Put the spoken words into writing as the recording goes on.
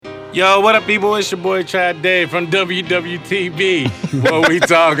Yo, what up, people? It's your boy Chad Dave from WWTV. What we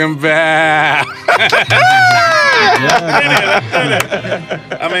talking about?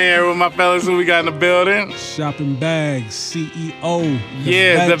 I'm here with my fellas who we got in the building. Shopping Bags, CEO.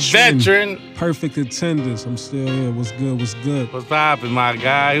 The veteran. Perfect attendance. I'm still here. What's good? What's good? What's poppin', my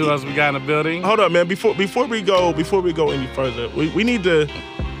guy? Who else we got in the building? Hold up, man. Before we go any further, we need to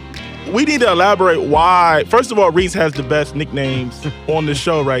elaborate why. First of all, Reese has the best nicknames on the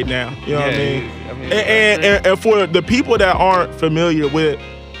show right now. You know what I mean? And for the people that aren't familiar with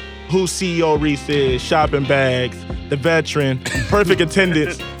who CEO Reese is, Shopping Bags, the veteran, perfect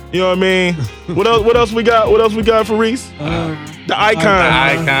attendance. You know what I mean? What else we got? What else we got for Reese? The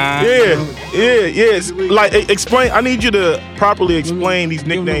icon. Yeah. Like, explain. I need you to properly explain these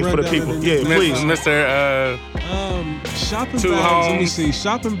nicknames for the people. Yeah, please. Mr. Shopping Two Bags. homes. Let me see.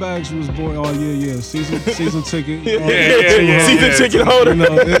 Shopping Bags was born. Oh yeah. Season ticket. Season ticket holder. You know,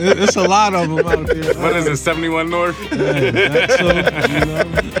 it's a lot of them out there. What is it? 71 North. Let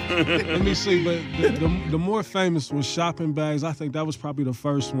me see. But the more famous was Shopping Bags. I think that was probably the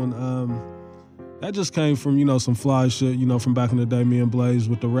first one. That just came from, some fly shit, from back in the day, me and Blaze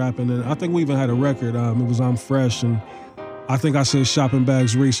with the rapping. And I think we even had a record. It was I'm Fresh. And I think I said Shopping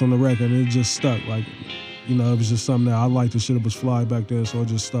Bags Reese on the record. And it just stuck. Like, it was just something that I liked. The shit, it was fly back then. So it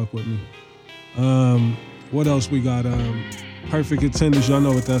just stuck with me. What else we got? Perfect attendance. Y'all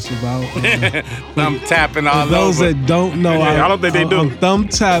know what that's about. Thumb tapping all over. Those that don't know, I don't think they do. I'm thumb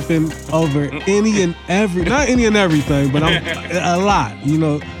tapping over any and every, not any and everything, but I'm a lot,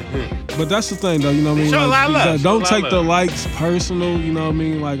 But that's the thing, though, you know what I mean? Show a lot of love. Don't Show a lot take of the love. likes personal, you know what I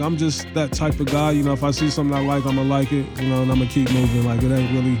mean? Like, I'm just that type of guy, if I see something I like, I'm going to like it, and I'm going to keep moving. Like, it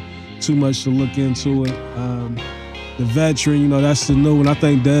ain't really too much to look into it. The veteran, that's the new one. I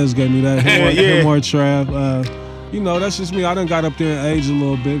think Dez gave me that. Him or Trav. That's just me. I done got up there in age a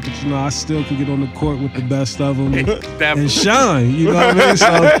little bit, but I still can get on the court with the best of them and shine. You know what I mean?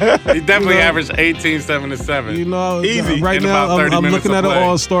 So He definitely averaged 18, 7 to 7. Easy. Right In now, about 30 I'm minutes looking of at an play.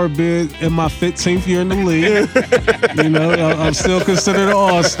 All-Star bid in my 15th year in the league. I'm still considered an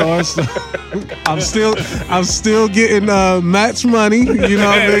All-Star. So I'm still getting match money. You know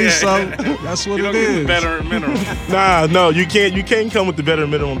what I mean? So that's what You it don't get the is. better minimum. Nah, no, you can't come with the better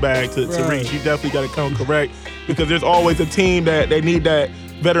minimum bag to Right. reach. You definitely got to come correct because there's always a team that they need that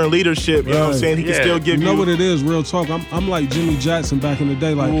veteran leadership. You know what I'm Right. saying? He can Yeah. still give You know what it is, real talk. I'm like Jimmy Jackson back in the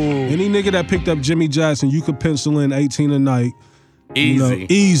day. Like, any nigga that picked up Jimmy Jackson, you could pencil in 18 a night. Easy.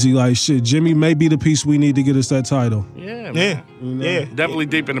 Easy. Like, shit, Jimmy may be the piece we need to get us that title. Yeah, man. Yeah. Definitely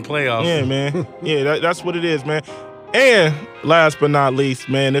deep in the playoffs. Yeah, man. Yeah, that's what it is, man. And last but not least,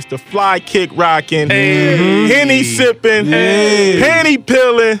 man, it's the fly kick rocking, Hey. Henny sipping, Hey. Henny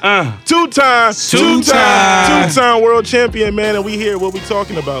peeling, two-time Two-time. world champion, man. And we here. What we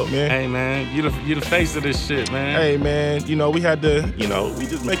talking about, man? Hey, man, you the face of this shit, man. Hey, man, we had to, we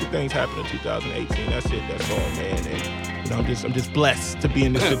just making things happen in 2018. That's it. That's all, man. And, I'm just blessed to be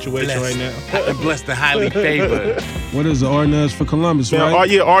in this situation right now. And blessed and highly favored. What is it? Arnaz for Columbus, Man, right?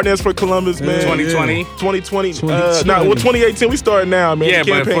 Arnaz for Columbus, man. 2020. 2020. 2020. 2018, we started now, man. Yeah,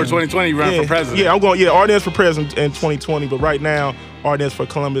 The but campaign. for 2020, you run for president. Yeah, I'm going, Arnaz for president in 2020, but right now, Arnaz for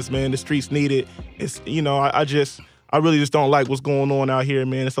Columbus, man. The streets need it. It's, I really just don't like what's going on out here,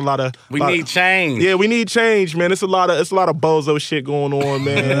 man. It's a lot of We need change. Yeah, we need change, man. It's a lot of bozo shit going on,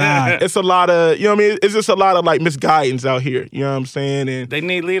 man. It's a lot of, it's just a lot of like misguidance out here. You know what I'm saying? And They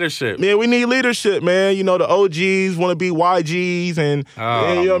need leadership. man, we need leadership, man. The OGs want to be YGs, and you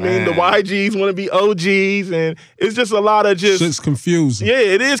know what I mean. The YGs want to be OGs, and it's just a lot of just Shit's confusing. yeah,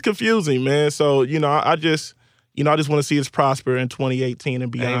 it is confusing, man. So I just want to see us prosper in 2018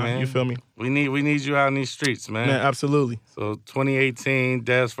 and beyond. man. You feel me? We need you out in these streets, man. Man, absolutely. So 2018,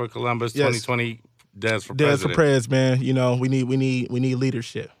 Dez for Columbus. Yes. 2020, Dez for Dez president. for prez, man. We need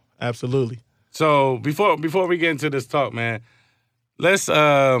leadership. Absolutely. So before we get into this talk, man, let's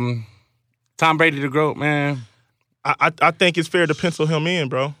Tom Brady the GOAT, man. I think it's fair to pencil him in,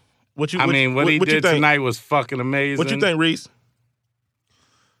 bro. What he What he you did think? tonight was fucking amazing. What you think, Reese?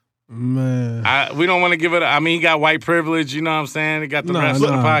 Man. We don't want to give it. He got white privilege. You know what I'm saying? He got the rest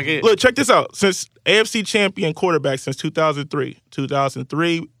in the pocket. Look, check this out. Since AFC champion quarterback since 2003.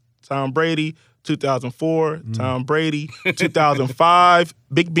 2003, Tom Brady. 2004, Tom Brady. 2005,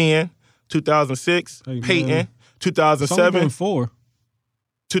 Big Ben. 2006, Hey, Peyton. man. 2007, 4.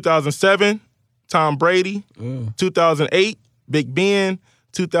 2007, Tom Brady. Yeah. 2008, Big Ben.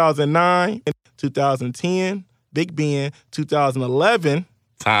 2009, 2010, Big Ben. 2011,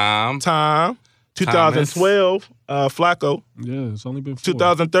 Tom. 2012, Flacco. Yeah, it's only been 4.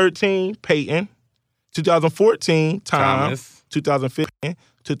 2013, Peyton. 2014, Tom. Thomas. 2015,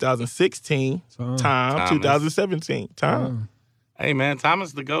 2016, Tom. 2017, Tom. Hey, man,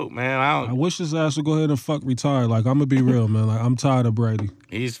 Thomas the GOAT, man. I wish his ass would go ahead and fuck retire. Like, I'm going to be real, man. Like, I'm tired of Brady.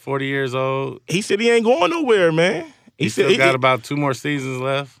 He's 40 years old. He said he ain't going nowhere, man. He still got about 2 more seasons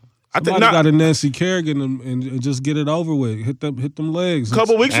left. Somebody got a Nancy Kerrigan and just get it over with. Hit them legs. A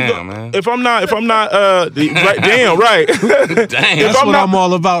couple weeks ago, man. if I'm not, right, damn right. That's what I'm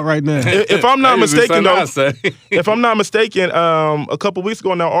all about right now. If I'm not mistaken, though, if I'm not mistaken, a couple weeks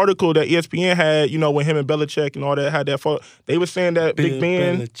ago in that article that ESPN had, when him and Belichick and all that had that photo, they were saying that Big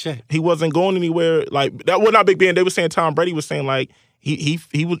Ben, he wasn't going anywhere. Like that, well, not Big Ben. They were saying Tom Brady was saying like he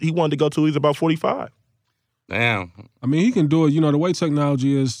wanted to go till he's about 45. Damn. I mean, he can do it. The way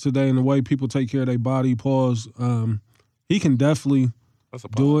technology is today and the way people take care of their body, pause, he can definitely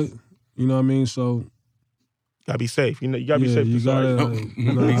do it. You know what I mean? So. Gotta be safe. You gotta be safe. You gotta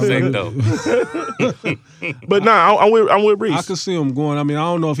be safe, though. But I'm with Reese. I can see him going. I mean, I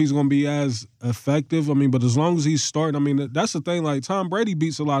don't know if he's going to be as effective. I mean, but as long as he's starting, I mean, that's the thing. Like, Tom Brady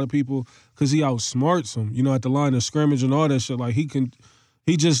beats a lot of people because he outsmarts them, at the line of scrimmage and all that shit. Like,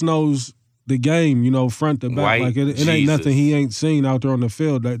 he just knows the game, front to back. Like it ain't nothing he ain't seen out there on the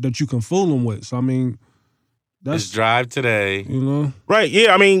field that you can fool him with. So I mean, that's his drive today. Right?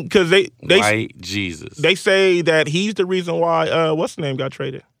 Yeah. I mean, because they White Jesus. They say that he's the reason why what's the name got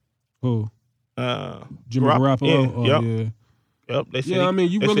traded. Who? Jimmy Garoppolo. Yeah. Yep. They said I mean,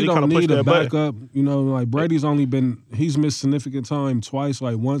 you really don't need a backup. Like Brady's he's missed significant time twice.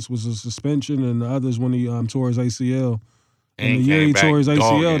 Like once was a suspension, and the others when he tore his ACL. And the year he tore his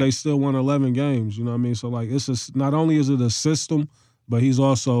ACL, they still won 11 games. You know what I mean? So, like, not only is it a system, but he's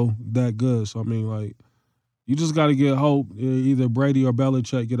also that good. So, I mean, like, you just got to get hope. Either Brady or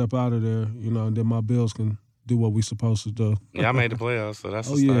Belichick get up out of there, and then my Bills can do what we supposed to do. Yeah, I made the playoffs, so that's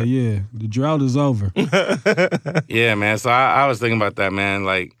the start. Yeah. The drought is over. Yeah, man. So I was thinking about that, man.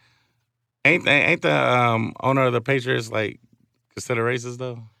 Like, ain't the owner of the Patriots, like, considered racist,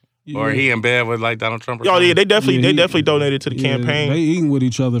 though? Yeah. Or he in bed with like Donald Trump? Oh yeah, they definitely donated to the campaign. They eating with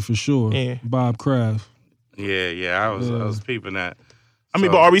each other for sure. Yeah. Bob Kraft. Yeah. I was peeping that. I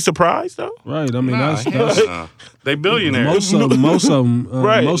mean, but are we surprised though? Right. I mean, that's they billionaires. Most of them,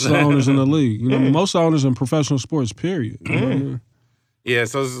 right. Most of the owners in the league. Most of the owners in professional sports. Period. Yeah.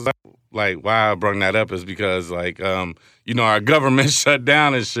 So this is like why I brought that up is because like our government shut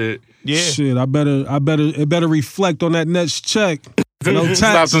down and shit. Yeah. Shit. It better reflect on that next check. No taxes.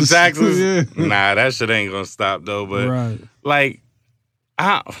 Stop some taxes. Yeah. Nah, that shit ain't gonna stop though. But right. Like,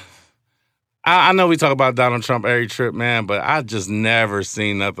 I know we talk about Donald Trump every trip, man, but I just never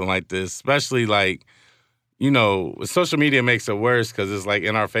seen nothing like this. Especially like, social media makes it worse because it's like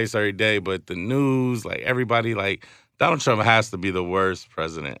in our face every day. But the news, like everybody, like Donald Trump has to be the worst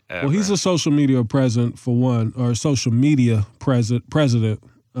president ever. Well, he's a social media president for one, or social media president.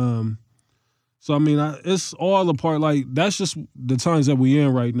 So, I mean, it's all a part, like, that's just the times that we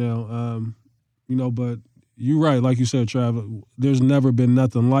in right now, but you're right, like you said, Trav, there's never been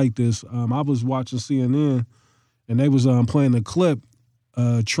nothing like this. I was watching CNN, and they was playing a clip,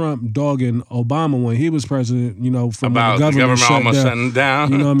 Trump dogging Obama when he was president, from about the government almost shutting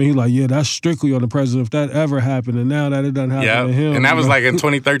down. You know what I mean? He's like, yeah, that's strictly on the president if that ever happened, and now that it doesn't happen to him. And that was like in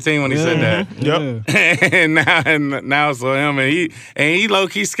 2013 when he said that. Yep. and now it's on him, and he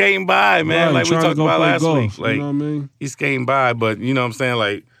low-key skating by, man, right, like we talked about last week. Like, you know what I mean? He's skating by, but you know what I'm saying?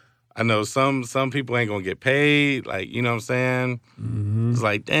 Like, I know some people ain't gonna get paid, like, you know what I'm saying? Mm-hmm. It's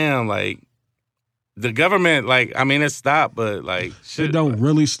like, damn, like, the government, like, I mean, it stopped, but, like, shit. It don't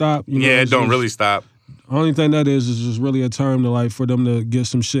really stop. It don't really stop. Only thing that is just really a term to, like, for them to get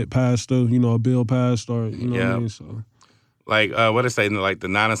some shit passed through, a bill passed or, what I mean? So. Like, what it say, like, the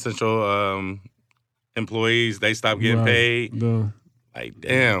non-essential employees, they stopped getting paid. Yeah. Like,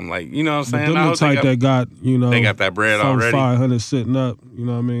 damn, like, you know what I'm saying? Them the type that got, they got that bread already. 500 sitting up, you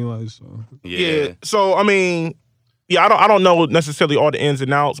know what I mean? Like, so. Yeah. So, I mean... Yeah, I don't know necessarily all the ins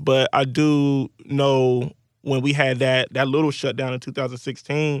and outs, but I do know when we had that little shutdown in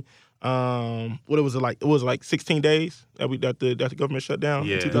 2016. What it was like? It was like 16 days that the government shut down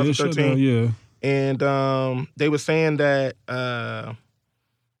in 2013. Yeah. And they were saying that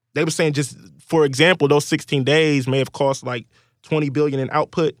just for example, those 16 days may have cost like $20 billion in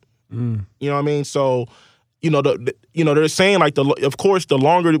output. You know what I mean? So. They're saying like of course the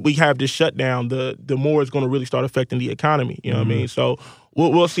longer we have this shutdown, the more it's going to really start affecting the economy. You know what I mean? So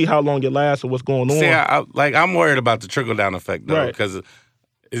we'll see how long it lasts and what's going on. See, I'm worried about the trickle down effect though, because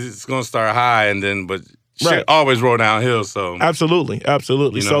it's going to start high and then shit always roll downhill. So absolutely.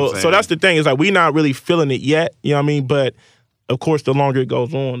 You know so that's the thing is like we're not really feeling it yet. You know what I mean? But of course, the longer it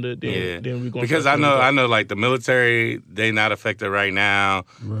goes on, then we're going. Because I know, like the military, they not affected right now.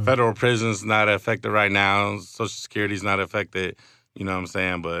 Right. Federal prisons not affected right now. Social Security's not affected. You know what I'm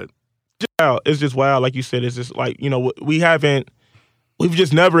saying? But it's just wild. Like you said, it's just like, we've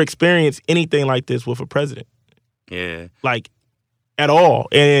just never experienced anything like this with a president. Yeah. Like, at all.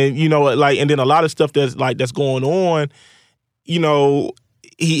 And, and then a lot of stuff that's going on,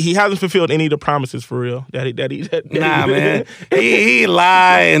 he hasn't fulfilled any of the promises for real. Man. He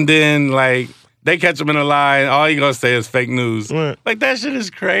lie, and then, like, they catch him in a lie, and all he gonna say is fake news. Right. Like, that shit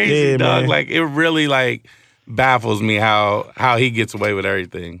is crazy, dog. Man. Like, it really, like, baffles me how he gets away with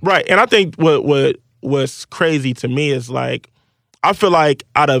everything. Right. And I think what's crazy to me is, like, I feel like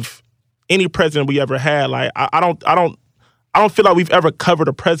out of any president we ever had, like, I don't feel like we've ever covered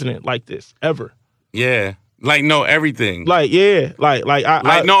a president like this, ever. Yeah. Like, know everything. Like, yeah. Like,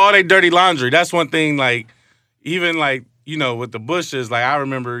 I know all they dirty laundry. That's one thing, like, even, like, with the Bushes, like, I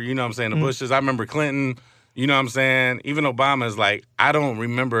remember, the Bushes. I remember Clinton, you know what I'm saying? Even Obama's, like, I don't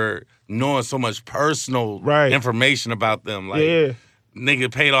remember knowing so much personal information about them. Like,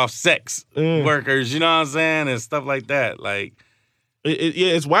 nigga paid off sex workers, you know what I'm saying? And stuff like that. Like,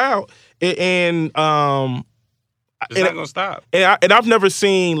 it's wild. And it's not gonna stop. And I've never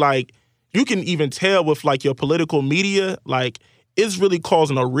seen, like, you can even tell with, like, your political media, like, it's really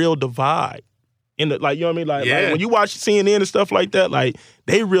causing a real divide. In the, like, you know what I mean? Like, when you watch CNN and stuff like that, like,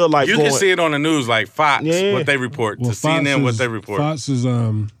 they real, like, you can see it on the news, like Fox, what they report, to CNN, what they report. Fox is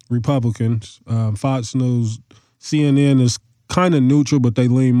Republicans. Fox News, CNN is kind of neutral, but they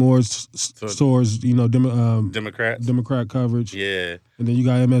lean more towards, Democrat coverage. Yeah. And then you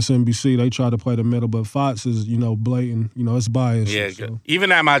got MSNBC. They try to play the middle, but Fox is, blatant. It's biased. Yeah. So.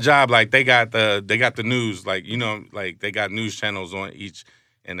 Even at my job, like, they got the news, like, like, they got news channels on each,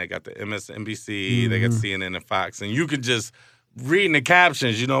 and they got the MSNBC, they got CNN and Fox, and you could just reading the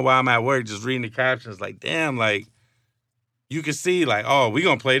captions. While I'm at work, just reading the captions, like, damn, like, you can see, like, oh, we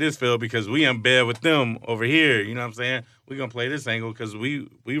gonna play this field because we in bed with them over here. You know what I'm saying? We gonna play this angle because we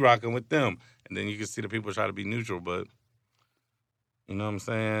rocking with them. And then you can see the people try to be neutral, but you know what I'm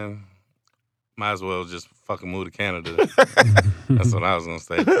saying? Might as well just fucking move to Canada. That's what I was gonna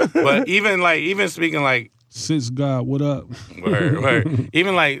say. But even speaking like Sis God, what up? Word.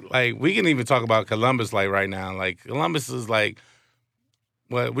 Even like we can even talk about Columbus like right now. Like Columbus is like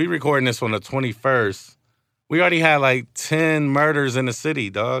we recording this on the 21st. We already had like 10 murders in the city,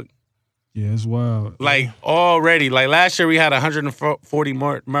 dog. Yeah, it's wild. Like already. Like last year we had 140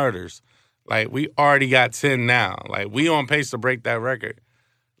 murders. Like we already got 10 now. Like we on pace to break that record.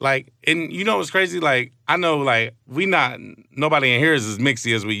 Like, and you know what's crazy? Like, I know, like, nobody in here is as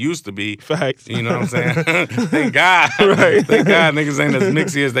mixy as we used to be. Facts. You know what I'm saying? Thank God. Right. Thank God niggas ain't as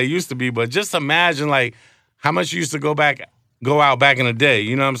mixy as they used to be. But just imagine, like, how much you used to go out back in the day.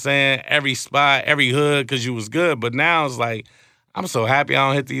 You know what I'm saying? Every spot, every hood, because you was good. But now it's like, I'm so happy I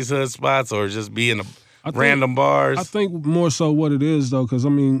don't hit these hood spots or just be in the random bars. I think more so what it is, though, because, I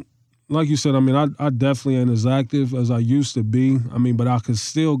mean, like you said, I mean, I definitely ain't as active as I used to be. I mean, but I could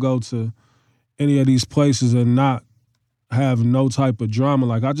still go to any of these places and not have no type of drama.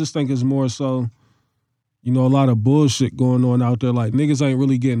 Like, I just think it's more so, a lot of bullshit going on out there. Like, niggas ain't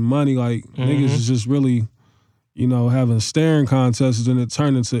really getting money. Like, niggas is just really, having staring contests and it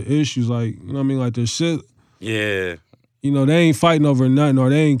turned into issues. Like, you know what I mean? Like, this shit. Yeah. They ain't fighting over nothing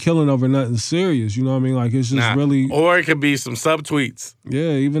or they ain't killing over nothing serious. You know what I mean? Like, it's just really... Or it could be some subtweets.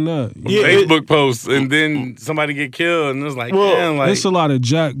 Yeah, even that. Facebook posts, and then somebody get killed, and it's like, damn, like... There's a lot of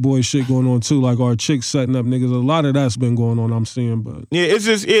jack boy shit going on, too, like our chicks setting up niggas. A lot of that's been going on, I'm seeing, but... Yeah, it's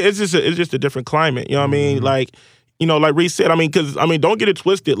just a different climate, you know what I mean? Like, like Reese said, don't get it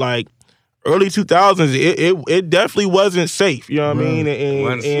twisted, like... Early 2000s, it definitely wasn't safe. You know what I mean?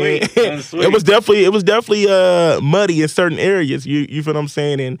 And it was definitely muddy in certain areas. You feel what I'm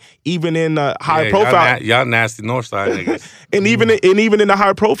saying? And even in high profile, y'all nasty North Side niggas. and even in the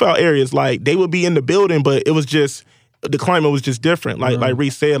high profile areas, like they would be in the building, but it was just the climate was just different. Like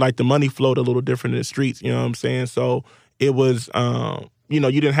Reese said, like the money flowed a little different in the streets. You know what I'm saying? So it was. You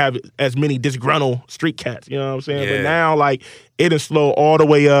didn't have as many disgruntled street cats, you know what I'm saying? Yeah. But now, like, it is slow all the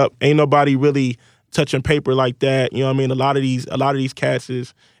way up. Ain't nobody really touching paper like that. You know what I mean? A lot of these cats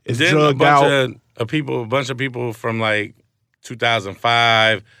is drugged out. A bunch of people from, like,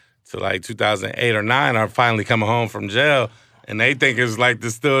 2005 to, like, 2008 or 9 are finally coming home from jail, and they think it's, like,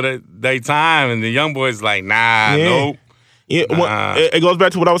 still their time, and the young boys like, nope. Yeah, it goes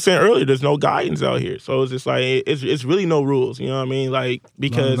back to what I was saying earlier. There's no guidance out here, so it's just like it's really no rules. You know what I mean? Like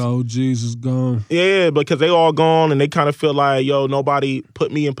because OGs is gone. Yeah, because they all gone, and they kind of feel like nobody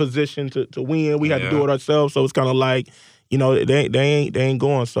put me in position to win. We had to do it ourselves. So it's kind of like you know, they ain't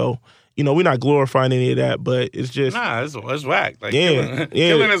going. So, you know, we're not glorifying any of that, but it's just it's whack. Like, yeah,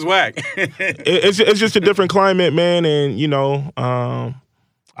 killing is whack. it's just a different climate, man, and you know, I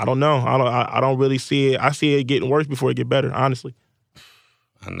don't know. I don't really see it. I see it getting worse before it get better, honestly.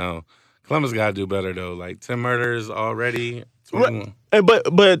 I know. Columbus got to do better though. Like 10 murders already. 21. Right.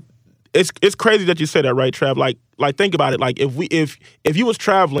 But it's crazy that you say that, right, Trav? Like think about it. Like if you was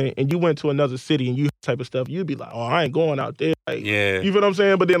traveling and you went to another city and you type of stuff, you'd be like, oh, I ain't going out there. Like, yeah. You feel what I'm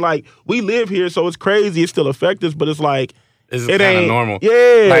saying? But then like we live here, so it's crazy. It still affects us, but it's like it ain't normal.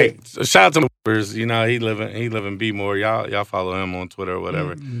 Yeah. Like shout out to Moopers. You know, he live in B-More. Y'all follow him on Twitter or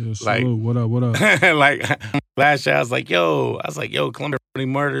whatever. Yeah, like what up? like last year I was like, yo, Columbus 40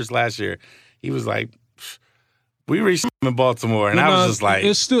 murders last year. He was like, we reached in Baltimore, and I was just like,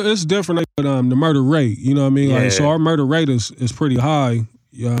 it's different. But the murder rate, you know what I mean? Yeah. Like, so our murder rate is pretty high,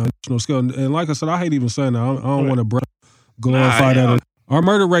 national scale. And like I said, I hate even saying that. I don't want to glorify that. Our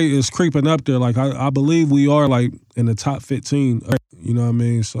murder rate is creeping up there. Like I believe we are like in the top 15. You know what I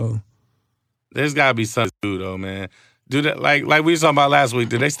mean? So there's gotta be something to do though, man. Do that like we were talking about last week.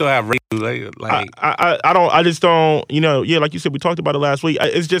 Do they still have rape? Like I just don't. You know, yeah, like you said, we talked about it last week.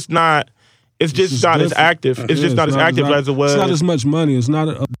 It's just not. It's just not as active. It's just not as active as it was. It's not as much money. It's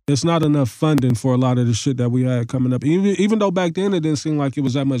not enough funding for a lot of the shit that we had coming up. Even though back then it didn't seem like it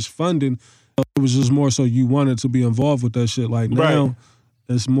was that much funding, it was just more so you wanted to be involved with that shit. Like now,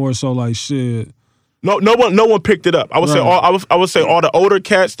 it's more so like shit. No one picked it up. I would say all the older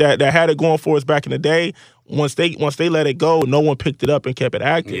cats that had it going for us back in the day. Once they let it go, no one picked it up and kept it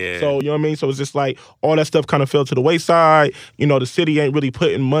active. Yeah. So you know what I mean. So it's just like all that stuff kind of fell to the wayside. You know, the city ain't really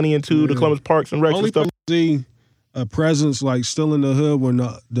putting money into the Columbus Parks and Recs and stuff. See a presence like still in the hood when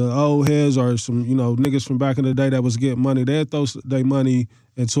the old heads or some niggas from back in the day that was getting money, they'd throw their money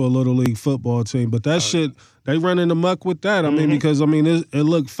into a little league football team. But that shit, they run in the muck with that. I mean, because it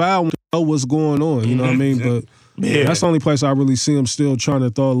looked foul when you know what's going on. You know what I mean? But that's the only place I really see them still trying to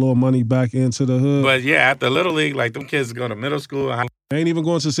throw a little money back into the hood. But yeah, at the little league, like them kids go to middle school. They ain't even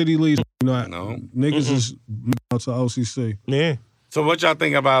going to city leagues. No. Niggas is out to OCC. Yeah. So what y'all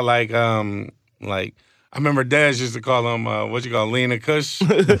think about like I remember Daz used to call them Lean and Kush.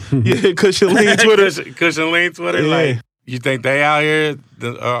 Yeah, Kush and Lean Twitter. Kush and Lean Twitter. Yeah. Like, you think they out here?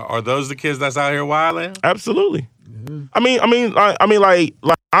 Are those the kids that's out here wilding? Absolutely. Yeah. I mean, like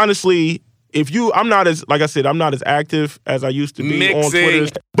honestly, I'm not as active as I used to be on Twitter.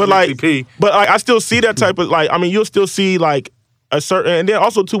 But I still see that type of you'll still see like a certain, and then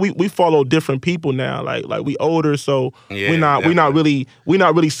also too we follow different people now. Like we older, so we're not really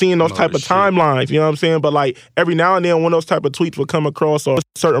seeing those type of timelines. You know what I'm saying? But like every now and then, when those type of tweets will come across or a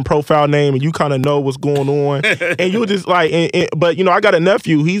certain profile name, and you kind of know what's going on, and you just like, but I got a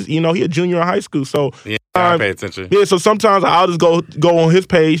nephew. He's he a junior in high school, so I pay attention. Yeah, so sometimes I'll just go on his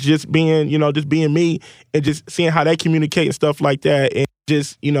page, just being me, and just seeing how they communicate and stuff like that, and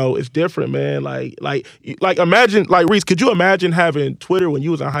just it's different, man. Like imagine, like Reese, could you imagine having Twitter when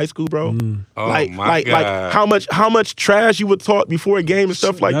you was in high school, bro? Oh my God. Like how much trash you would talk before a game and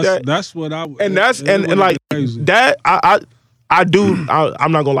stuff like that. That's what I and that's and like crazy. That I do.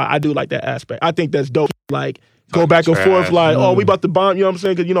 I'm not gonna lie, I do like that aspect. I think that's dope. Like go back and forth, like, oh, we about to bomb, you know what I'm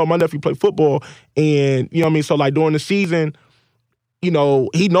saying? Because, my nephew played football, and, you know what I mean? So, like, during the season, he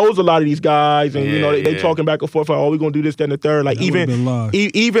knows a lot of these guys, and, they talking back and forth, like, oh, we're going to do this, that, and the third. Like,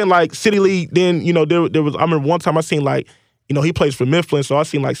 even like, City League, then, there was, I remember one time I seen, like, he plays for Mifflin, so I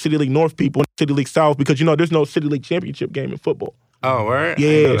seen, like, City League North people, City League South, because, there's no City League championship game in football. Oh, word?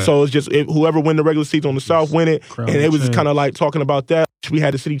 Yeah, so it's just whoever win the regular season on the South win it, and it was just kind of like talking about that. We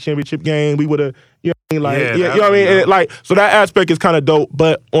had the city championship game. We would have, you know what I mean? And like, so that aspect is kind of dope.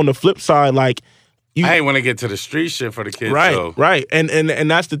 But on the flip side, like, I ain't want to get to the street shit for the kids. Right, so. right, and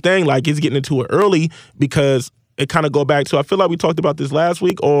that's the thing. Like, it's getting into it early because it kind of go back to. I feel like we talked about this last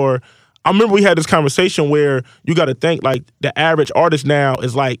week, or I remember we had this conversation where you got to think like the average artist now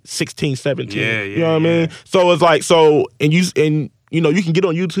is like 16, 17. Yeah, you know what I mean? So it's like you can get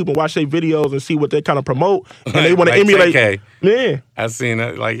on YouTube and watch their videos and see what they kind of promote, and they want to emulate. TK. Yeah, I seen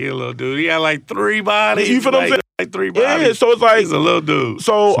that. Like, he a little dude. He had like 3 bodies. You feel what I'm saying? Like 3 bodies. Yeah, so it's like he's a little dude.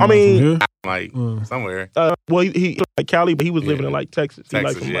 So I mean, like somewhere. Well, he like Cali, but he was living in like Texas.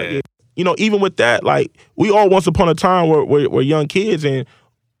 Texas, Even with that, like we all once upon a time were young kids, and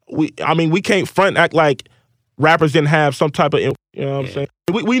we can't act like rappers didn't have some type of, you know what I'm saying?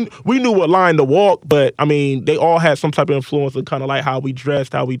 We knew what line to walk, but I mean, they all had some type of influence of kind of like how we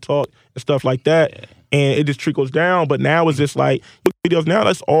dressed, how we talked, and stuff like that. Yeah. And it just trickles down. But now it's just like videos now.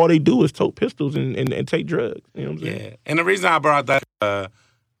 That's all they do is tote pistols and take drugs. You know what I'm saying? Yeah. And the reason I brought that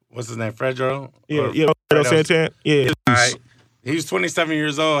what's his name, Fredro? Fredo Santan. Yeah. He was 27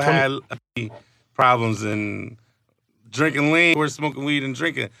 years old, had problems and drinking lean, or smoking weed and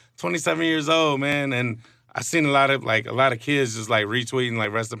drinking. 27 years old, man, and I seen a lot of kids just like retweeting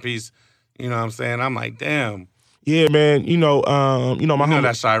like rest in peace. You know what I'm saying? I'm like, damn. Yeah, man. My homie,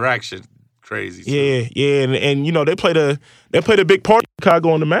 that Chirac shit crazy. Yeah. And they played a big part in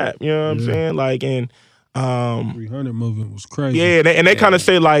Chicago on the map. You know what I'm saying? Like, and 300 movement was crazy. Yeah, and they kind of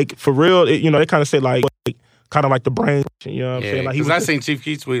say like, for real, they kind of say like kind of like the brain. You know what I'm saying? Like, because I seen Chief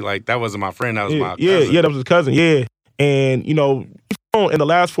Keef tweet like that wasn't my friend, that was my cousin. Yeah, that was his cousin. Yeah, and in the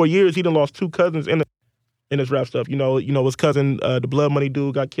last 4 years, he done lost 2 cousins in his rap stuff. His cousin, the Blood Money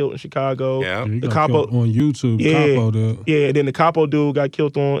dude, got killed in Chicago. Yeah, he got killed on YouTube. Capo did. Yeah, and then the Capo dude got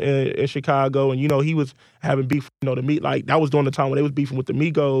killed in Chicago, and he was having beef. The meat, like that was during the time when they was beefing with the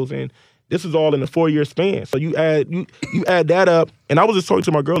Migos, and this is all in a 4-year span. So you add that up, and I was just talking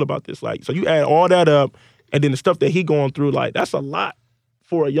to my girl about this. Like, so you add all that up, and then the stuff that he going through, like that's a lot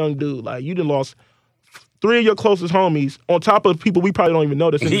for a young dude. Like you done lost 3 of your closest homies on top of people we probably don't even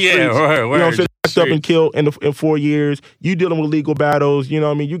know that's in the streets. Word, you know what I'm saying? Locked up and killed in 4 years. You dealing with legal battles. You know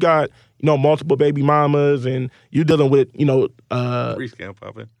what I mean? You got multiple baby mamas, and you dealing with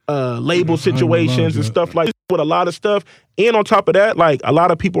label situations and stuff like that, with a lot of stuff. And on top of that, like a lot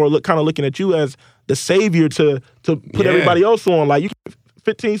of people are kind of looking at you as the savior to put everybody else on. Like you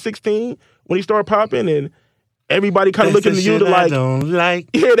 15, 16 when he started popping, and everybody kind of looking to you to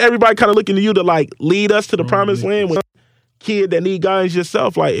everybody kind of looking to you to like lead us to the promised land with a kid that need guidance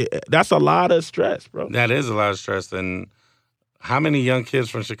yourself. Like that's a lot of stress, bro. That is a lot of stress. And how many young kids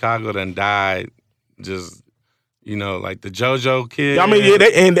from Chicago then died just, like the JoJo kid? Yeah, I mean,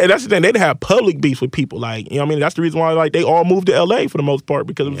 and that's the thing. They didn't have public beefs with people. Like, that's the reason why like they all moved to LA for the most part,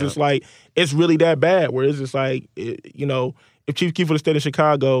 because it was just like, it's really that bad, where it's just like, if Chief Keef would have stayed in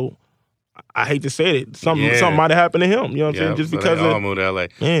Chicago, I hate to say it, something might have happened to him. You know what I'm saying? Just because they all moved to LA.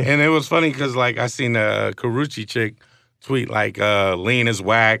 Yeah. And it was funny because like I seen a Karuchi chick tweet like lean is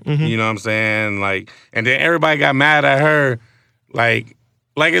whack, you know what I'm saying? Like, and then everybody got mad at her, like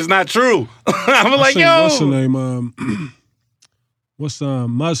it's not true. I'm like, yo. What's the name?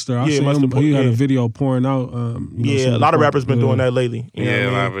 Mustard? I seen Mustard. He had a video pouring out. A lot of rappers been doing that lately. A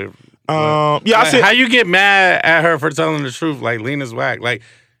lot of it. I said, how you get mad at her for telling the truth? Like, lean is whack. Like,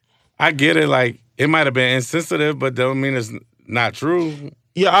 I get it. Like, it might have been insensitive, but don't mean it's not true.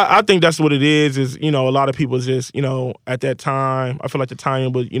 Yeah, I think that's what it is. Is a lot of people just at that time, I feel like the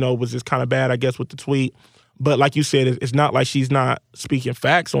timing was just kind of bad, I guess, with the tweet. But like you said, it's not like she's not speaking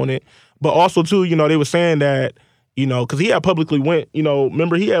facts on it. But also too, they were saying that because he had publicly went,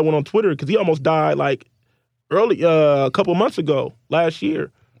 remember he had went on Twitter because he almost died like early a couple months ago last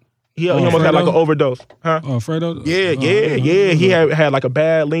year. He almost Fredo? had like an overdose. Huh? Oh, Fredo? Yeah. He had like a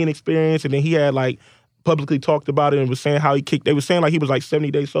bad lean experience, and then he had like publicly talked about it and was saying how they was saying like he was like 70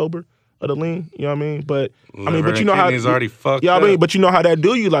 days sober of the lean. You know what I mean? But but you know how he's already fucked. Yeah, but you know how that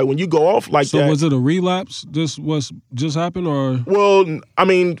do you, like when you go off like that. So was it a relapse? This was just happened, or? Well, I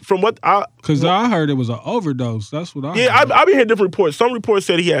mean, from what because I heard it was an overdose. That's what I. Yeah, I've been hearing different reports. Some reports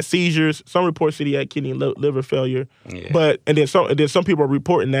said he had seizures. Some reports said he had kidney and liver failure. Yeah. And then some people are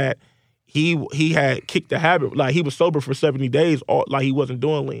reporting that he had kicked the habit. Like he was sober for 70 days, like he wasn't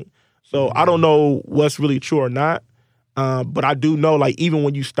doing lean. So I don't know what's really true or not. But I do know, like, even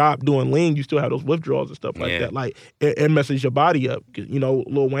when you stop doing lean, you still have those withdrawals and stuff like that. Like, it messes your body up.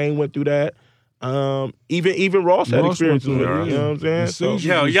 Lil Wayne went through that. Even Ross had experiences with it. You know what I'm saying?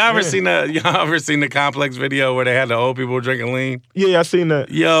 Y'all ever seen the Complex video where they had the old people drinking lean? Yeah, I seen that.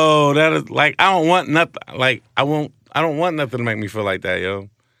 Yo, that is like, I don't want nothing. Like, I don't want nothing to make me feel like that, yo.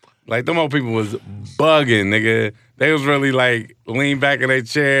 Like, them old people was bugging, nigga. They was really like lean back in their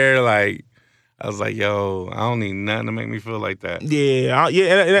chair, like. I was like, yo, I don't need nothing to make me feel like that.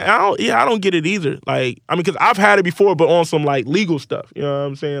 I don't get it either. Like, I mean, because I've had it before, but on some like legal stuff. You know what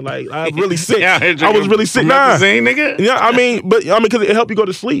I'm saying? Like, I was really sick. I was really sick. Nigga. Yeah, I mean, because it helped you go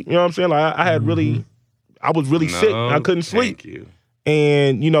to sleep. You know what I'm saying? Like, I was really sick. I couldn't sleep. Thank you.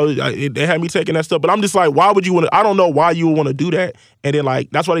 And they had me taking that stuff. But I'm just like, why would you want to? I don't know why you would want to do that. And then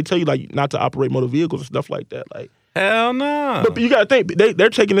like, that's why they tell you like not to operate motor vehicles and stuff like that. Like. Hell no. But you gotta think they're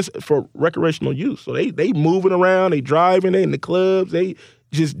taking this for recreational use. So they moving around, they driving, they in the clubs, they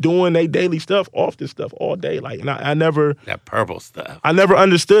just doing their daily stuff off this stuff all day. Like, and I never that purple stuff. I never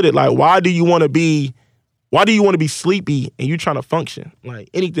understood it. Like, why do you want to be sleepy and you trying to function? Like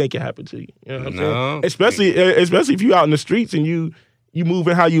anything can happen to you. You know what I'm saying? Especially if you out in the streets and you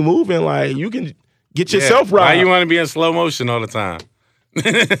moving how you moving. Like you can get yourself right. Why you want to be in slow motion all the time?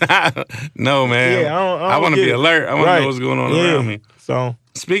 No, man. Yeah, I want to be alert. I want to know what's going on around me. So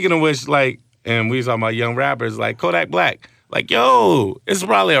speaking of which, like, and we was talking about young rappers, like Kodak Black. Like, yo, it's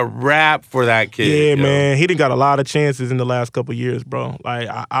probably a rap for that kid. Yeah, yo. man. He done got a lot of chances in the last couple of years, bro. Like,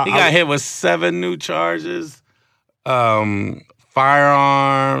 he got hit with 7 new charges. Firearm,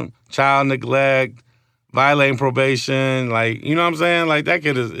 child neglect, violating probation. Like, you know what I'm saying? Like, that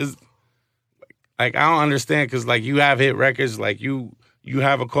kid is like, I don't understand because, like, you have hit records. Like, you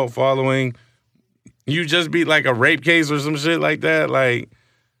have a cult following. You just beat, like, a rape case or some shit like that. Like,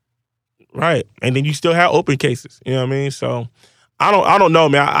 right. And then you still have open cases. You know what I mean? So I don't know,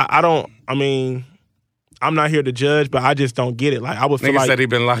 man. I mean, I'm not here to judge, but I just don't get it. Like, I would feel nigga like said he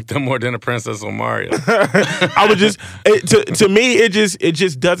been locked up more than a Princess Mario. I would just to me it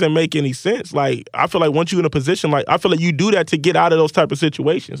just doesn't make any sense. Like, I feel like once you're in a position, like, I feel like you do that to get out of those type of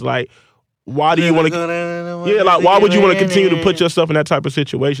situations. Like, why do you want to? Yeah, like, why would you want to continue to put yourself in that type of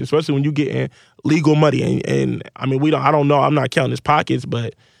situation, especially when you getting legal money? And I mean, I don't know. I'm not counting his pockets,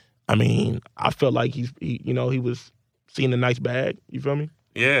 but I mean, I felt like he was seeing a nice bag. You feel me?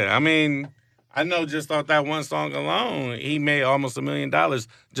 Yeah, I mean, I know just off that one song alone, he made almost $1 million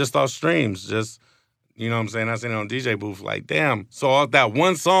just off streams. Just, you know what I'm saying? I seen it on DJ Booth. Like, damn. So off that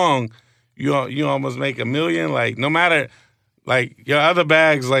one song, you almost make $1 million. Like, no matter, like, your other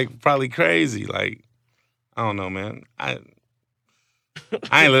bags, like, probably crazy. Like, I don't know, man. I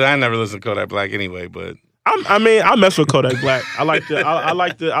never listened to Kodak Black anyway, but I mean, I mess with Kodak Black. I like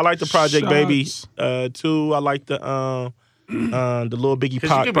the Project Baby too. I like the Lil Biggie Pop you could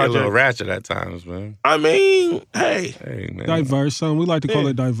project. be a little ratchet at times, man. I mean, hey, man. Diverse, son. We like to call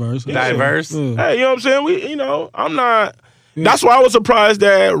it diverse. Diverse. Yeah. Hey, you know what I'm saying? I'm not. Yeah. That's why I was surprised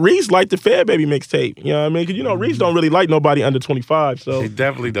that Reese liked the Fed Baby mixtape. You know what I mean? Because Reese don't really like nobody under 25. So he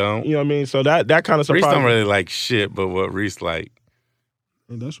definitely don't. You know what I mean? So that kind of surprised. Reese don't really like shit, but what Reese like.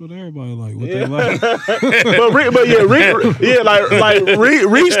 That's what everybody like. What they like. but yeah,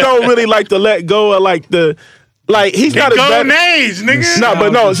 Reese don't really like to let go of like the. Like, he's not as bad. Golden age, nigga. No,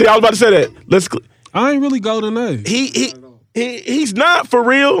 but no. See, I was about to say that. I ain't really golden age. He's not for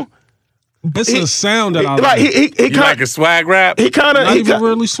real. It's a sound that I like. He kinda, like a swag rap? He kind of not even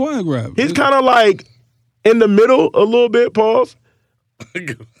really swag rap. He's kind of like in the middle a little bit. Pause.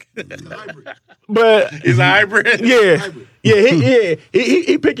 But he's a hybrid. Yeah,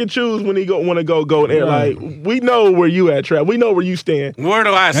 he pick and choose when he want to go there. Like, we know where you at, Trav. We know where you stand. Where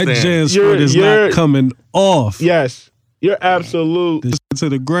do I stand? That jam sport is not coming off. Yes, you're absolute. To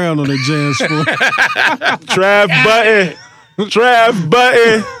the ground on the jam sport. Trav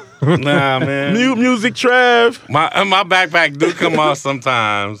button. Nah, man. Mute music, Trav. My backpack do come off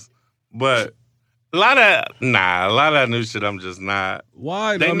sometimes, but a lot of that new shit I'm just not.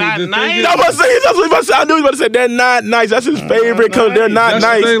 Why? They not nice. That's what I knew he was about to say. They're not nice. That's his favorite. Nice. They're not That's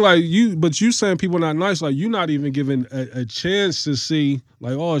nice. The thing, like you saying people not nice. Like, you not even giving a chance to see.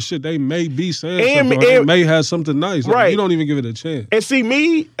 Like, oh shit, they may be saying something. Or they may have something nice. Like, right. You don't even give it a chance. And see,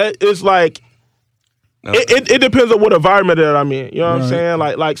 me, it's like. It depends on what environment that I'm in. You know what I'm saying?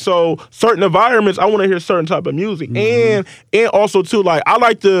 Like so certain environments, I want to hear certain type of music. Mm-hmm. And also too, like, I'm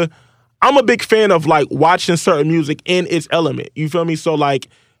a big fan of like watching certain music in its element. You feel me? So like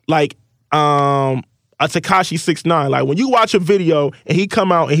a Tekashi 6ix9ine. Like, when you watch a video and he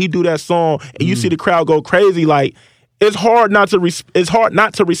come out and he do that song and you see the crowd go crazy, like, it's hard not to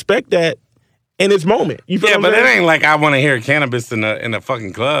respect that in its moment. You feel yeah, what but I'm it saying? ain't like I want to hear cannabis in a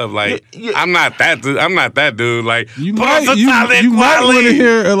fucking club. Like, I'm not that dude. Like, you might want to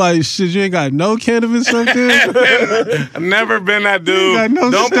hear like, shit. You ain't got no cannabis up there. I've never been that dude. You got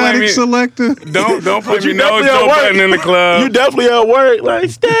no don't static play me. Selector. Don't play me no Joe Budden in the club. You definitely at work. Like,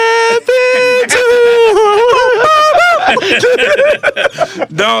 step into.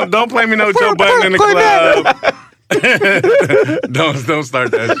 Don't play me no Joe Budden in the club. Don't start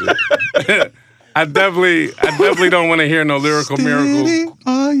that shit. I definitely don't want to hear no lyrical miracle.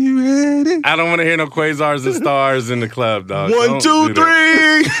 Are you ready? I don't want to hear no Quasars and Stars in the club, dog. 1, 2, 3. But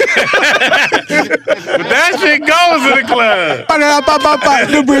that shit goes in the club.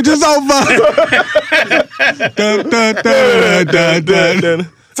 The bridge is over.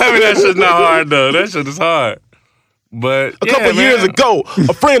 Tell me that shit's not hard though. That shit is hard. But a couple years ago,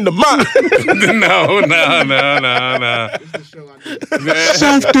 a friend of mine. No.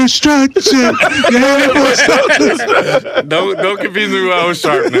 Self-destruction. Don't confuse me with old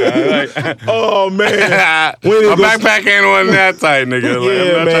Sharp now. Like, oh man, my backpack ain't on that tight, nigga. Like, yeah,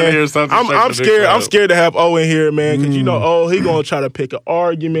 I'm not man. trying to hear something. I'm scared. I'm scared to have O in here, man, because he gonna try to pick an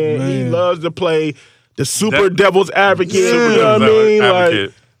argument. Man. He loves to play the super devil's advocate. You know what I mean?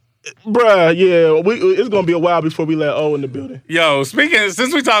 Like, bruh, yeah, it's gonna be a while before we let O in the building. Yo,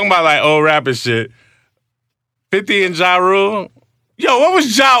 since we talking about like old rap and shit, 50 and Ja Rule, Yo, what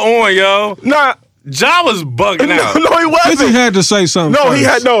was Ja on, yo? Nah. Ja was bugging out. No, he wasn't. 50 had to say something. No,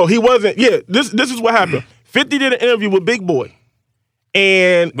 first. he wasn't. Yeah, this is what happened. 50 did an interview with Big Boy.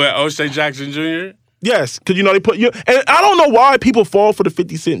 And But O'Shea Jackson Jr.? yes, because they put you. And I don't know why people fall for the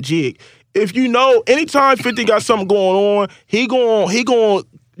 50 Cent jig. If you know, anytime 50 got something going on, he gonna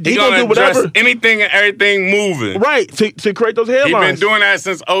do whatever. Anything and everything moving. Right, to create those headlines. He's been doing that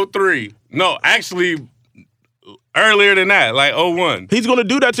since 2003. No, actually, earlier than that, like 2001. He's gonna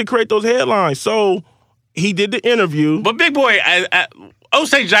do that to create those headlines. So he did the interview. But Big Boy,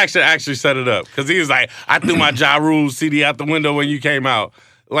 O'Shea Jackson actually set it up because he was like, I threw my Ja Rule CD out the window when you came out.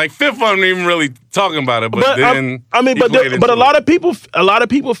 Like Fifth wasn't even really talking about it, but then but a lot of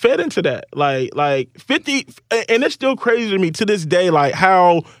people fed into that. Like 50, and it's still crazy to me to this day. Like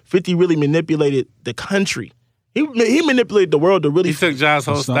how 50 really manipulated the country. He manipulated the world to really. He took Ja's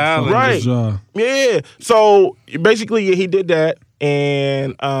whole style, right? Yeah. So basically, he did that,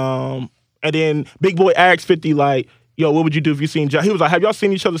 and then Big Boy asked 50 like, yo, what would you do if you seen Ja? He was like, have y'all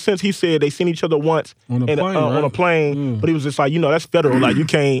seen each other since? He said they seen each other once on a plane. But he was just like, that's federal. Like, you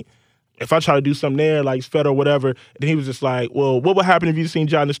can't, if I try to do something there, like, it's federal, whatever. And then he was just like, well, what would happen if you seen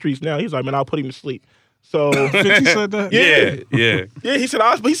Ja in the streets now? He's like, man, I'll put him to sleep. So 50 said that? Yeah. Yeah, he said,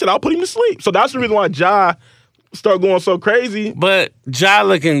 I'll put him to sleep. So that's the reason why Ja started going so crazy. But Ja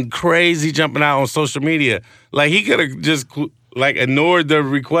looking crazy jumping out on social media. Like, he could have just, like, ignored the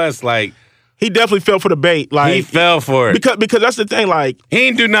request, like, he definitely fell for the bait. Like he fell for it. Because that's the thing, like he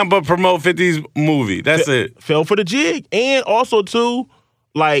ain't do nothing but promote 50's movie. That's it. Fell for the jig. And also too,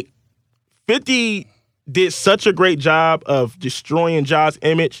 like 50 did such a great job of destroying Ja's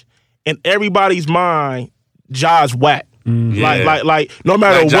image. In everybody's mind, Ja's whack. Yeah. Like no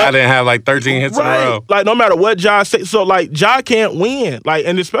matter what. Ja didn't have like 13 hits in a row. Like no matter what Ja say, so like Ja can't win. Like,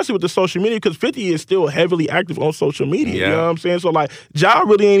 and especially with the social media, because 50 is still heavily active on social media. Yeah. You know what I'm saying? So like Ja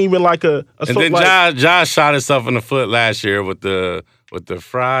really ain't even like a and then Ja shot himself in the foot last year with the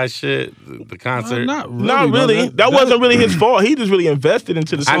Fry shit, the concert. Not really. That wasn't really his fault. He just really invested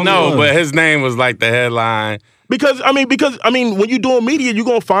into the song. I know, but his name was like the headline. Because when you're doing media, you're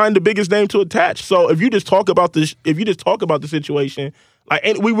gonna find the biggest name to attach. So if you just talk about the situation, like,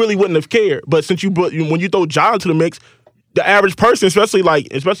 and we really wouldn't have cared. But when you throw Ja into the mix, the average person, especially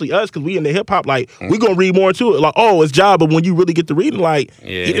us, because we in the hip hop, like we gonna read more into it. Like, oh, it's Ja, but when you really get to reading, like,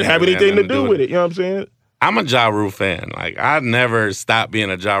 he didn't have anything to do with it. You know what I'm saying? I'm a Ja Rule fan. Like, I never stopped being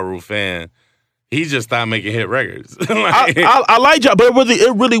a Ja Rule fan. He just stopped making hit records. I like Ja, but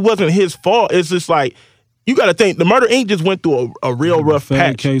it really wasn't his fault. It's just like, you got to think, the Murder Inc. just went through a real rough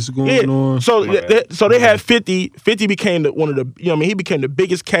patch. Case going on. So they had 50. 50 became he became the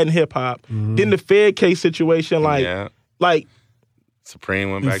biggest cat in hip hop. Then the Fed case situation, like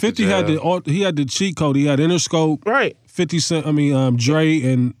Supreme went back 50 to jail. he had the cheat code. He had Interscope, right? 50 Cent, Dre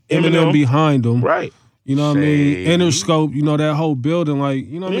and Eminem behind him, right? You know what I mean? Interscope, that whole building, like,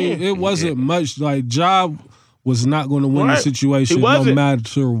 you know what I mean? It wasn't much, like, Ja was not going to win the situation no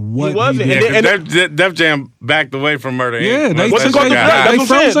matter what he wasn't. And Def Jam backed away from Murder Inc. Yeah, they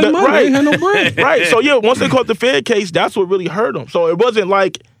froze their money. They had no bread. Right, so yeah, once they caught the Fed case, that's what really hurt them. So it wasn't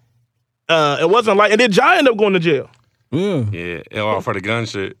like, and then Ja ended up going to jail. Yeah, all for the gun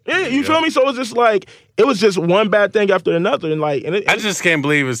shit. Yeah, you feel me? So it's just like, it was just one bad thing after another, and like, I just can't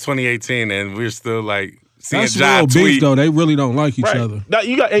believe it's 2018 and we're still like seeing that's Ja real tweet. beef though. They really don't like each other.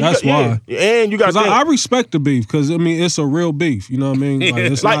 That's why. And you got. I respect the beef because it's a real beef. You know what I mean? Like,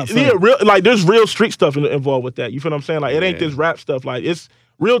 it's not fake. There's real street stuff involved with that. You feel what I'm saying? Like, it ain't this rap stuff. Like, it's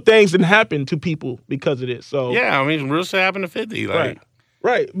real things that happen to people because of this. So yeah, real shit happened to 50. Like,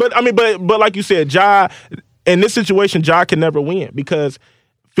 right. But but like you said, Ja. In this situation, Ja can never win because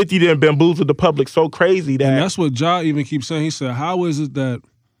 50 didn't bamboozle the public so crazy that. And that's what Ja even keeps saying. He said, how is it that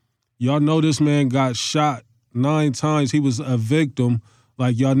y'all know this man got shot 9 times? He was a victim.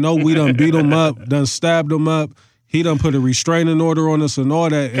 Like, y'all know we done beat him up, done stabbed him up. He done put a restraining order on us and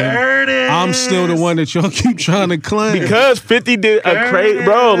all that. And I'm still the one that y'all keep trying to claim. Because 50 did a crazy,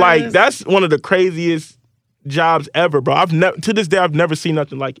 bro, like, that's one of the craziest jobs ever, bro. To this day, I've never seen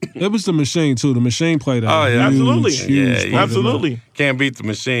nothing like it. It was The Machine too. The Machine played that. Oh yeah, absolutely, absolutely. Can't beat The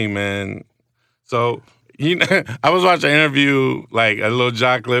Machine, man. So I was watching an interview, like a little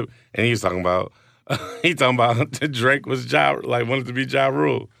Ja clip, and he was talking about Drake was wanted to be Ja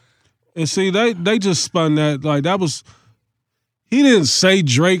Rule. And see, they just spun that like that was. He didn't say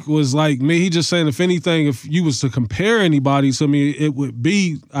Drake was like me. He just saying, if anything, if you was to compare anybody to me, it would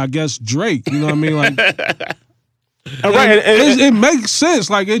be, I guess, Drake. You know what I mean? Like, it makes sense.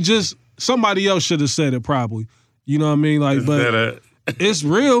 Like, it just, somebody else should have said it probably. You know what I mean? Like, but It's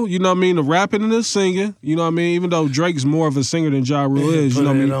real, you know what I mean? The rapping and the singing, you know what I mean? Even though Drake's more of a singer than Ja Rule is, you know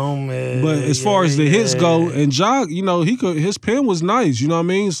what I mean? But as far as the hits go, and Ja, you know, his pen was nice, you know what I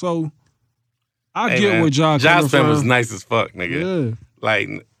mean? So I get where Ja coming from. Ja's pen was nice as fuck, nigga. Yeah. Like,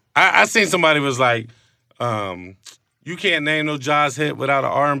 I seen somebody was like, you can't name no Ja's hit without an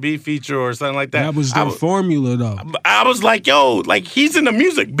R&B feature or something like that. That was their formula, though. I was like, yo, like, he's in the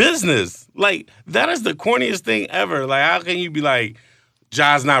music business. Like, that is the corniest thing ever. Like, how can you be like,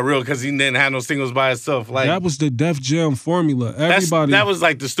 Ja's not real because he didn't have no singles by himself? Like, that was the Def Jam formula. Everybody. That was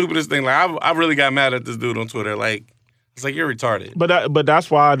like the stupidest thing. Like, I really got mad at this dude on Twitter. Like, it's like, you're retarded. But that's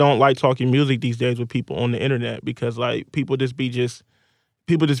why I don't like talking music these days with people on the internet, because like people just be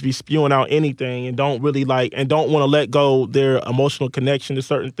spewing out anything and don't really like and don't want to let go their emotional connection to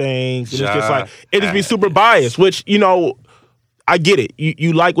certain things. And it's just like it just be super biased, which, you know, I get it.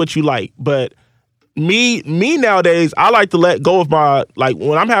 You like what you like, but me nowadays, I like to let go of my, like,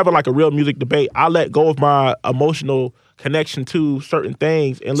 when I'm having like a real music debate, I let go of my emotional connection to certain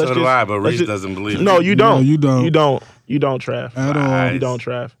things. And so do I, but Reese doesn't believe it. No, you don't. No, you don't. You don't, Trav. At all. You don't,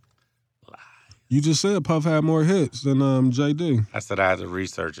 Trav. You just said Puff had more hits than JD. I said I had to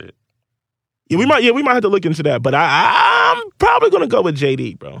research it. Yeah, we might have to look into that, but I'm probably gonna go with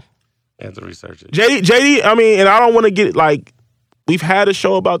JD, bro. I have to research it. JD, I mean, and I don't want to get like, we've had a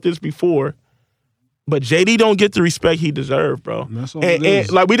show about this before, but JD don't get the respect he deserves, bro. That's all it is.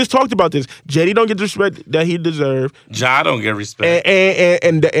 And like we just talked about this, JD don't get the respect that he deserves. Ja don't get respect.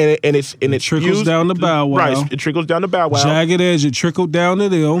 And it trickles down the Bow Wow. Right, it trickles down the Bow Wow. Jagged Edge, it trickled down to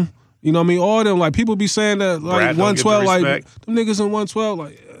them. You know what I mean? All them, like, people be saying that, like, 112, like, them niggas in 112,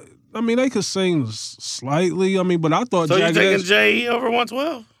 like, I mean, they could sing slightly. I mean, but I thought so Jagged you taking Edge... J.E. over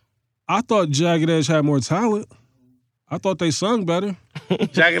 112? I thought Jagged Edge had more talent. I thought they sung better.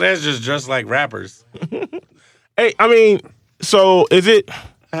 Jagged Edge just dressed like rappers. Hey, I mean, so is it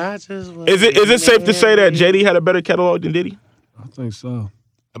safe to say that JD had a better catalog than Diddy? I think so.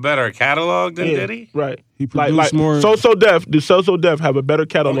 A better catalog than Diddy? Right. He produced more. So Def, do So Def have a better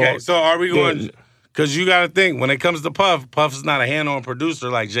catalog? Okay, so are we going... Because you got to think, when it comes to Puff's not a hand-on producer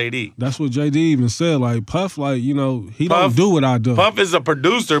like JD. That's what JD even said. Like, Puff, like, you know, he don't do what I do. Puff is a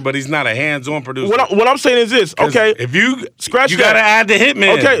producer, but he's not a hands-on producer. What I'm saying is this, okay? If you scratch you got to add the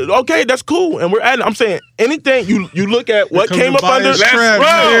hitman. Okay, that's cool. And we're adding, I'm saying, anything, you look at what came up under...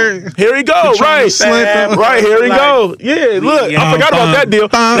 Here he go, right. Right, here he go. Yeah, look, I forgot about that deal.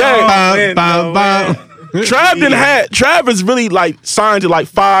 Trav is really like signed to like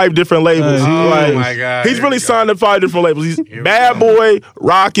 5 different labels. Oh my God. He's really signed to 5 different labels. He's Bad Boy,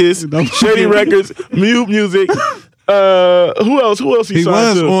 Raucus, Shady Records, Mute Music. Who else he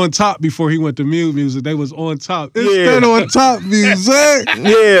signed to? He was on top before he went to Mute Music. They was on top. It's been on top music.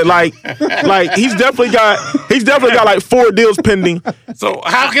 Yeah, like he's definitely got like 4 deals pending. So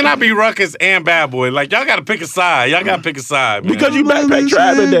how can I be Ruckus and Bad Boy? Like, y'all gotta pick a side. Y'all gotta pick a side, man. Because you backpack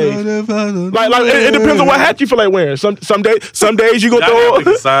Trav days. Like it depends on what hat you feel like wearing. Some days you gonna throw pick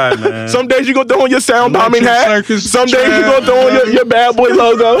a side, man. Some days you gonna throw on your sound bombing hat. Some days you gonna throw on your Bad Boy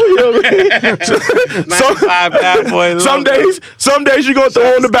logo. You know what I mean? Bad Boy. Some days you gonna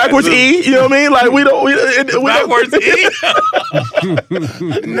throw on the backwards E. You know what I mean? Like we backwards E.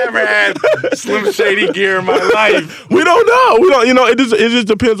 Never had Slim Shady gear in my life. We don't know. We don't. You know, it just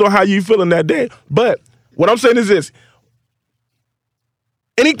depends on how you feeling that day. But what I'm saying is this: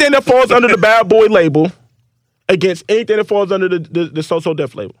 anything that falls under the Bad Boy label against anything that falls under the So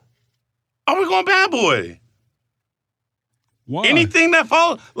Def label. Are we going Bad Boy? Why? Anything that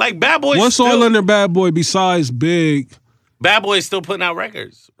falls, like Bad Boy. What's all under Bad Boy besides Big? Bad Boy is still putting out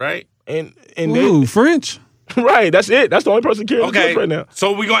records, right? And French? Right, that's it. That's the only person carrying the torch right now.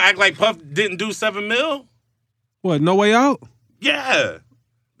 So we gonna act like Puff didn't do 7 mil? What? No Way Out? Yeah.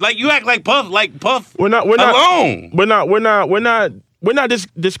 Like you act like Puff. We're not alone. We're not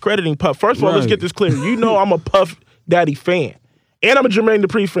discrediting Puff. First of all, let's get this clear. You know I'm a Puff Daddy fan. And I'm a Jermaine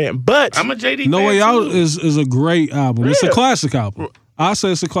Dupri fan, but I'm a JD No fan Way too. Out is a great album. Yeah. It's a classic album. I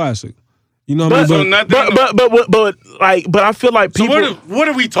say it's a classic. You know what I mean? But I feel like people. So what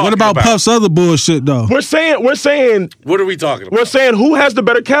are we talking about? What about Puff's other bullshit though? We're saying. What are we talking about? We're saying who has the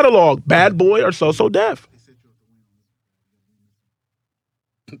better catalog, Bad Boy or So Def?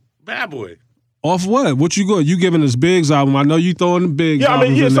 Bad Boy. Off what? What you going? You giving us Big's album? I know you throwing the Big's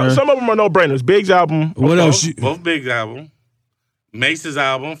albums in there. Some of them are no brainers. Big's album. What else? Both Big's album. Mace's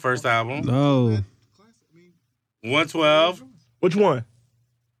album, first album. No. 112. Which one?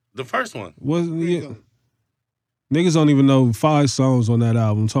 The first one. Niggas don't even know 5 songs on that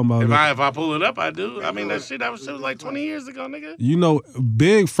album. I'm talking about if I pull it up, I do. I mean, that was like 20 years ago, nigga. You know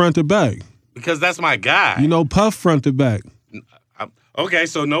Big front to back. Because that's my guy. You know Puff front to back. Okay,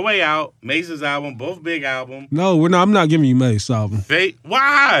 so No Way Out, Mace's album, both big album. No, I'm not giving you Mace album.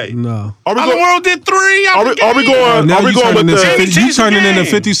 Why? No. Are we How the world did 3? Are we going? Now Are we you going turning with into the? you turning into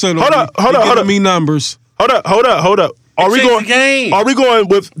 50 Cent? Hold up. Giving me numbers. Hold up. Are we changed going? the game. Are we going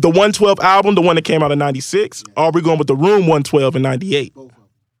with the 112 album, the one that came out in '96? Or are we going with the Room 112 in '98?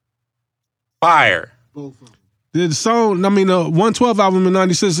 Fire. The song, the 112 album in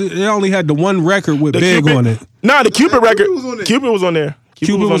 '96, it only had the one record with Big Cupid? on it. Nah, the Cupid record. Cupid was on there.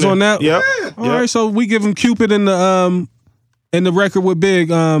 Cupid Cupid was on that? Yep. All right, so we give him Cupid in the record with Big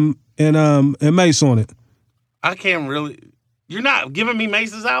and Mace on it. I can't really. You're not giving me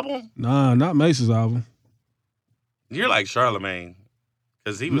Mace's album? Nah, not Mace's album. You're like Charlemagne.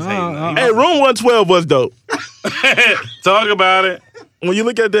 Because he was Nah, hating. Hey, Room 112 was dope. Talk about it. When you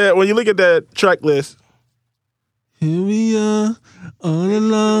look at that track list, Here we are, all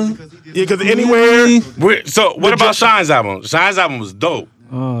alone. yeah, because anywhere. So what about Shine's album? Shine's album was dope.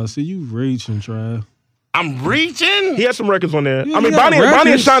 Oh, see, you reaching, Trav. I'm reaching? He had some records on there. Yeah, I mean, he got Bonnie and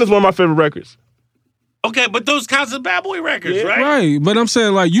records. Shine is one of my favorite records. Okay, but those counts as Bad Boy records, Yeah. right? Right, but I'm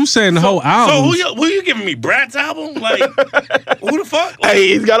saying, like, you saying the whole So album. who you giving me? Brat's album? Like, who the fuck? Like, Hey,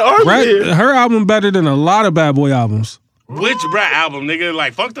 he's got an argument here. Her album better than a lot of Bad Boy albums. which Brat album, nigga?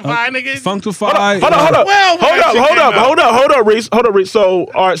 Like, Funktify, nigga? Funktify. Hold up. Well, Hold up, Reese.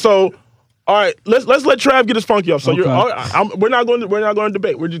 So, all right, let's let Trav get his funky off. So Okay. we're not going to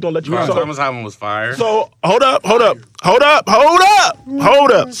debate. We're just going to let you. Ron So, Thomas' album was fire. so hold up.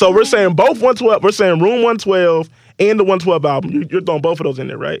 So we're saying both 112. We're saying Room 112 and the 112 album. You're throwing both of those in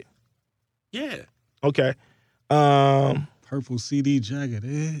there, right? Yeah. Okay. Purple CD jagged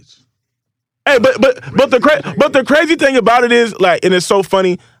edge. Hey, but the crazy thing about it is, like, and it's so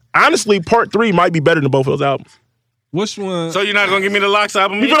funny. Honestly, Part 3 might be better than both of those albums. Which one? So you're not gonna give me the Locks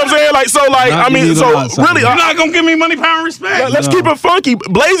album? You know what I'm saying? Like, so, like, Not I mean, give me so the Locks really, You're not gonna give me Money, Power, and Respect? let's keep it funky.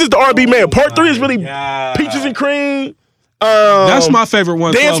 Blaze is the R&B man. Part 3 is really Peaches and Cream. That's my favorite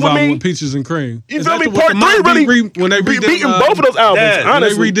one. Dance With album Me. with Peaches and Cream. You Is feel that me? the- with Part the 3 Mobb Deep really when they redid, beating both of those albums. Yeah, when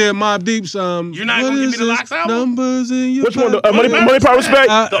honestly, they redid Mobb Deep's. You're not what gonna give is me the this? Locks album? Numbers in your which one? pocket. Money, Power, Respect.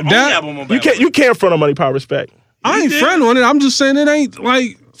 The only that- album on You can't front on Money, Power, Respect. I ain't did? friend on it. I'm just saying it ain't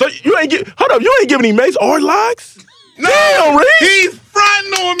like. So you ain't giving any Mace or Locks? No, damn, Reese. He's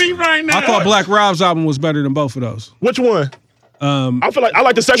fronting on me right now. I thought Black Rob's album was better than both of those. Which one? I feel like I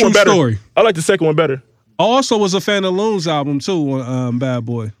like the second True one better. Story. I like the second one better. I also was a fan of Loon's album too on Bad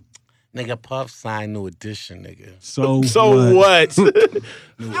Boy. Nigga, Puff signed New Edition, nigga. So what?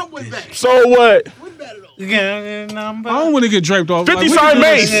 I'm with that. So what? Yeah, number. I don't want to get draped off. 50 we signed can do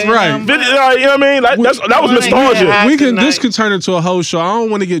Mace. this- right? You know what I mean? That was nostalgia. We can. tonight. This could turn into a whole show. I don't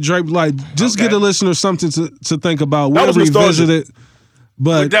want to get draped. Like, just Okay. get the listener something to think about. That We'll was nostalgia. revisit it.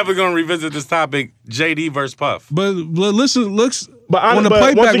 We're But definitely gonna revisit this topic. JD versus Puff. listen, looks But on the but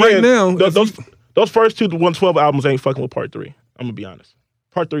once playback right again, now. those first two 112 albums ain't fucking with Part 3. I'm gonna be honest.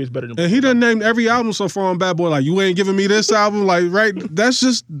 Part 3 is better than. And he done named every album so far on Bad Boy. Like, you ain't giving me this album. Like, right? That's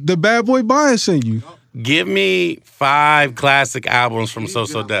just the Bad Boy bias in you. Give me 5 classic albums from So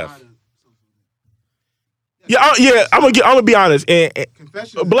So Def. Yeah. I'm gonna be honest. And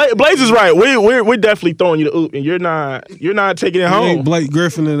Confession. Blaze is right. We're definitely throwing you the oop, and you're not taking it You ain't home. Blake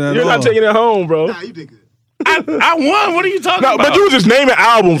Griffin in that. You're not taking it home, bro. Nah, you did good. I won. What are you talking No, about? but you were just naming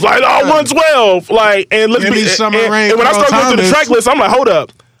albums like 112, like, and let's Give be me Summer Rain, and when I Carl start going to the Thomas. track list, I'm like, hold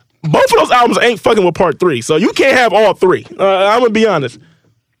up, both of those albums ain't fucking with Part 3, so you can't have all 3. I'm gonna be honest.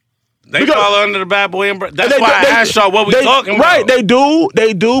 They because- fall under the Bad Boy umbrella. That's They- why I they- asked y'all what we they- talking about. Right, they do.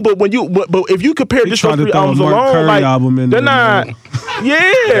 But but if you compare this tried to 3 throw a albums Mark alone, Curry like album in they're there, not. man.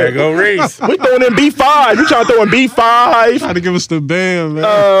 There Yeah, go Reese. we throwing in B5. You trying to throw in B5? Trying to give us the band,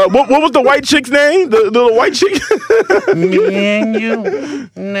 man. What was the white chick's name? The little white chick? Me and you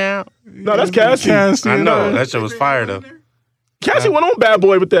now. No, that's Cassie. Cassie, I know man. that shit was fire though. Cassie went on Bad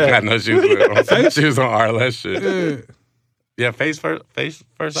Boy with I that. know she was on RLS shit. Yeah. Yeah, Face first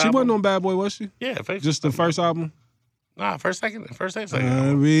She album. wasn't on Bad Boy, was she? Yeah, Face. Just the first album? Nah, second.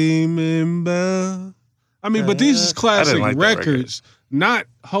 I remember. I mean, but these is classic like that record. records, not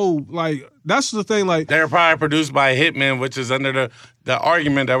whole. Like, that's the thing. Like, They're probably produced by Hitman, which is under the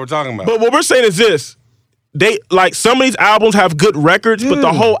argument that we're talking about. But what we're saying is this. They like some of these albums have good records, but the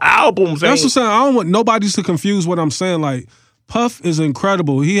Yeah. whole albums that's what I'm ain't. saying. I don't want nobody to confuse what I'm saying. Like, Puff is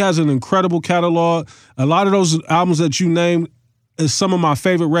incredible. He has an incredible catalog. A lot of those albums that you named is some of my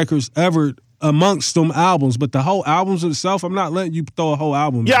favorite records ever amongst them albums. But the whole albums itself, I'm not letting you throw a whole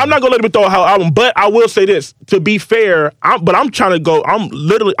album. Yeah, in. I'm not gonna let him throw a whole album, but I will say this: to be fair, I'm trying to go. I'm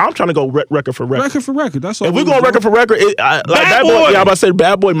trying to go record for record. record for record. That's all. If we're going record for record, like Bad Boy, yeah, I'm about to say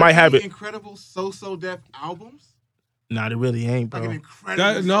Bad Boy might have it. Incredible So Def albums. Nah, they really ain't, bro.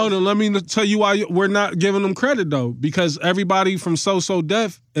 Let me tell you why we're not giving them credit, though. Because everybody from So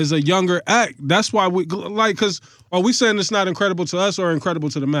Def is a younger act. That's why because are we saying it's not incredible to us or incredible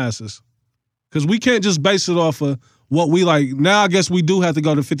to the masses? Because we can't just base it off of what we like. Now I guess we do have to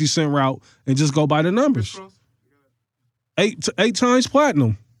go the 50 Cent route and just go by the numbers. 8 times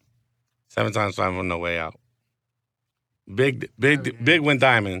platinum. 7 times platinum, No Way Out. Big went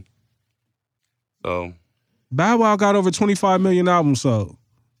diamond. So Bow Wow got over 25 million albums sold.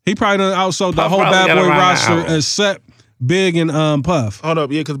 He probably done outsold the Puff whole probably Bad got Boy around roster that album. except Big and Puff. Hold up,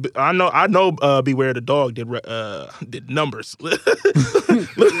 yeah, because I know Beware the Dog did numbers. Let's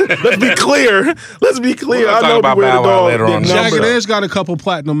be clear. We'll I talk know about Beware Bow the Wow Dog later did on. numbers. Jagged Edge got a couple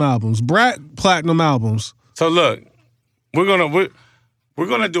platinum albums. Brat platinum albums. So look, we're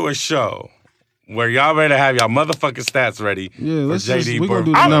gonna do a show where y'all ready to have y'all motherfucking stats ready. Yeah, for let's JD. we're gonna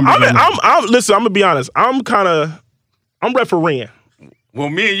do the numbers. Listen, I'm gonna be honest. I'm refereeing. Well,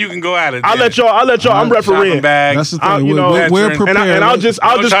 me and you can go at it. I'll let y'all. I'm refereeing. That's the thing. You know, we're prepared. And I'll just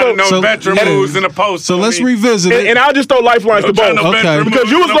try to know so- veteran moves in the post. So let's revisit it. and I'll just throw lifelines to both. Okay. Because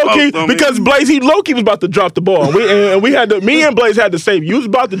you was low key, because Blaze, low key was about to drop the ball. Me and Blaze had to save. You was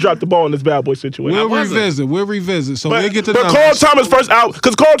about to drop the ball in this Bad Boy situation. We'll revisit. So we'll get to but numbers. Carl Thomas' first album,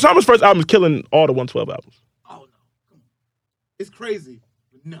 because Carl Thomas' first album is killing all the 112 albums. Oh, no. Come on. It's crazy.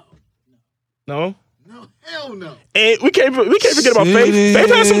 No. No? No, hell no. And we can't forget about Faith.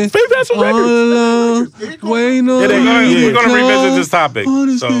 Faith had some records. We're We're gonna revisit this topic. So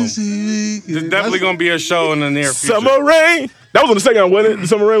there's definitely gonna be a show in the near future. Summer Rain. That was on the second one, wasn't it?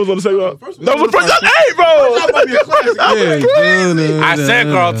 Summer Rain was on the second one. That was the first one. Hey, bro! That might be a classic. I said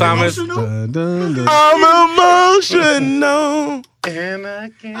Carl Thomas. I'm emotional. And I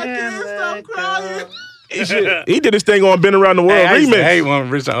Can't stop crying. He did his thing on Been Around the World I used to remix. hate when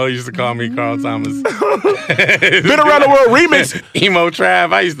Richard O used to call me Carl Thomas. Been Around the World remix. Emo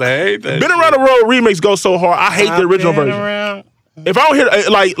Trav. I used to hate that. Been Around the World remix goes so hard. I hate the original version. If I don't hear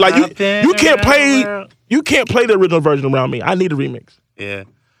like you can't play the original version around me. I need a remix. Yeah.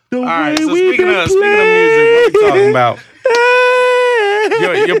 The All right. way So we speaking can of music, what we talking about?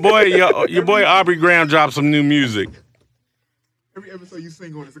 play. Your boy Aubrey Graham dropped some new music. Every episode you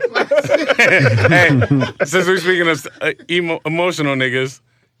sing on is a classic. Hey, since we're speaking of emotional niggas,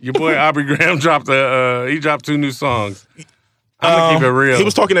 your boy Aubrey Graham dropped 2 new songs. I'm gonna keep it real. He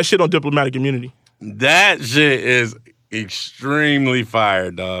was talking that shit on Diplomatic Immunity. That shit is extremely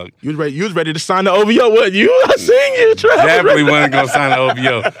fire, dog. You was ready to sign the OVO, what? You? I seen you, Travis. Definitely wasn't gonna sign the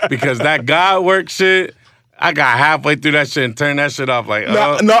OVO because that God work shit. I got halfway through that shit and turned that shit off. Like,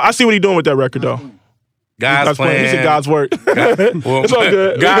 No, I see what he's doing with that record though. God's plan. He said God's work. Well, it's all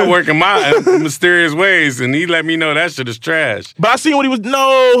good. God working my mysterious ways, and he let me know that shit is trash. But I seen what he was.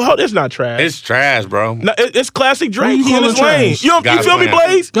 No, it's not trash. It's trash, bro. No, it's classic Drake. you He in his calling lane. trash? You feel me,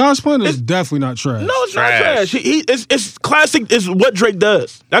 Blaze? God's plan is definitely not trash. No, it's Trash. not trash. It's classic. It's what Drake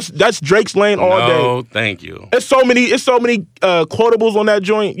does. That's Drake's lane all day. No, thank you. It's so many quotables on that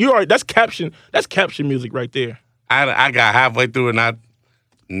joint. That's caption music right there. I got halfway through it and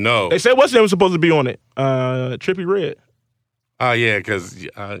no. They said what's name was supposed to be on it? Trippie Redd. Oh yeah, because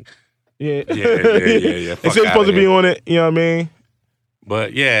Yeah. yeah. They said it's supposed to be on it. You know what I mean?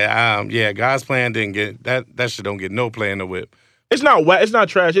 But yeah, God's plan didn't get that shit. Don't get no play in the whip. It's not wet. It's not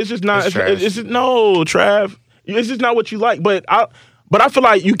trash. It's just not. It's trash. It's just, no, Trav. It's just not what you like. But I feel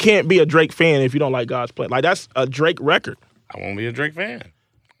like you can't be a Drake fan if you don't like God's plan. Like that's a Drake record. I won't be a Drake fan.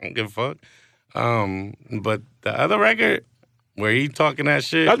 I don't give a fuck. But the other record where he talking that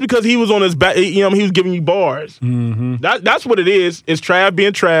shit. That's because he was on his back. You know, he was giving you bars. Mm-hmm. That's what it is. It's Trav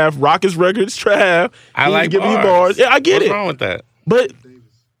being Trav. Rock his records, Trav. I He's like giving bars. you bars. Yeah, I get What's it. wrong with that? But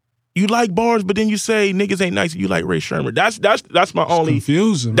you like bars, but then you say niggas ain't nice and you like Ray Sherman. That's my only.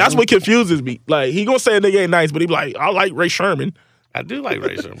 Confusing. That's man. what confuses me. Like he gonna say a nigga ain't nice, but he be like, I like Ray Sherman. I do like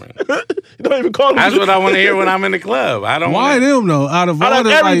Ray Sherman. You don't even call him. That's what I want to hear when I'm in the club. I don't. Why them though? Out of all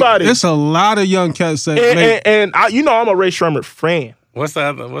the, everybody, it's a lot of young cats that make. And I, I'm a Ray Sherman fan. What's the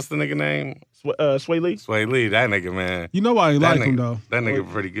nigga name? Sway Lee. Sway Lee. That nigga, man. You know why you That like him nigga- though? That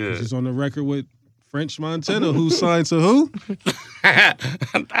nigga pretty good. He's on the record with French Montana, who signed to who? I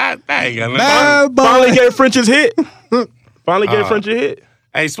ain't got nothing. Bad boy. Finally gave French his hit. Finally gave French a hit.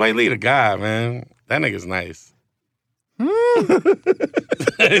 Hey, Sway Lee the guy, man. That nigga's nice. Yo,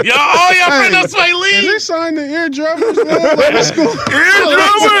 all your friend of Sway Is Lee. he signed the eardrummers, man? Like, what's going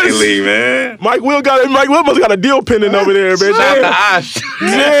Sway Lee, man. Mike Will must got a deal pending over there, bitch. Shout out to Osh.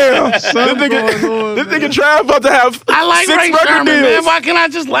 Damn. Something going on, This nigga Trav about to have I like 6 Ray record Sherman, deals. man. Why can't I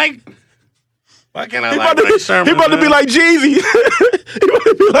just like Why can't I He like about to Ray be, Sherman? he about to be man? like Jeezy. He about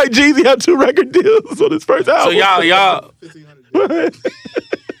to be like Jeezy had 2 record deals on his first So album. y'all. 1,500.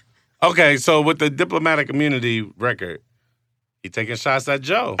 Okay, so with the Diplomatic Immunity record, he taking shots at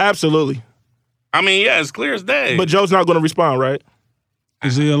Joe. Absolutely. I mean, yeah, it's clear as day. But Joe's not going to respond, right?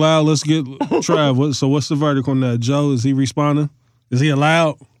 Is he allowed? Let's get Trav. So what's the verdict on that? Joe, is he responding? Is he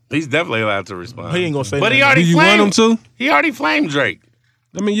allowed? he's definitely allowed to respond. He ain't going to say But nothing. he already Do you flamed. want him to? He already flamed Drake.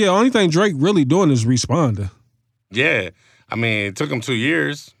 I mean, yeah, only thing Drake really doing is responding. Yeah, I mean, it took him 2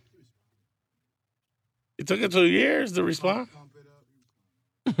 years. It took him 2 years to respond.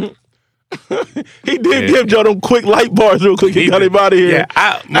 He did give Joe them quick light bars real quick. He got him out of here. Yeah,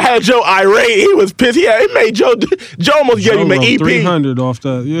 I had Joe irate. He was pissed. It made Joe almost gave him an EP. 300 off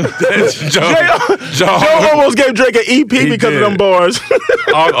that, yeah. Joe almost gave Drake an EP because of them bars.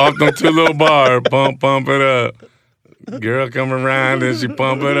 off them 2 little bars, pump it up. Girl come around and she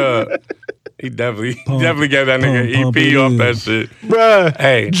pump it up. He definitely gave that nigga an EP off that shit. Bruh,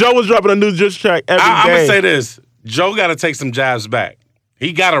 Hey, Joe was dropping a new diss track every day. I'm gonna say this: Joe got to take some jabs back.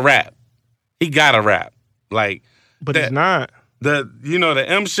 He got to rap. Like, but he's not. The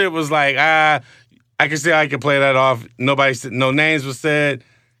M shit was like, I can see how I can play that off. No names was said.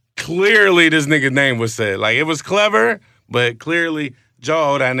 Clearly, this nigga's name was said. Like, it was clever, but clearly,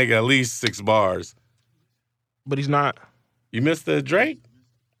 Joe owed that nigga at least 6 bars. But he's not. You missed the Drake?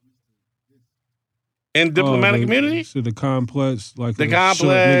 In Diplomatic Immunity? So the Complex, like The a short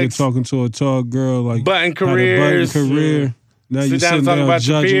Complex. nigga talking to a tall girl, like Button had a careers. button career. Now Sit you down sitting and talk down about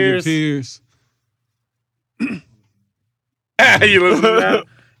your judging your peers. peers. You listen to that?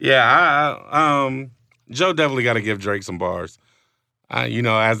 Yeah, Joe definitely got to give Drake some bars. As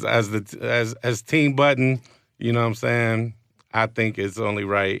Team Button, you know what I'm saying? I think it's only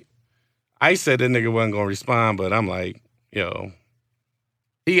right. I said that nigga wasn't gonna respond, but I'm like, yo,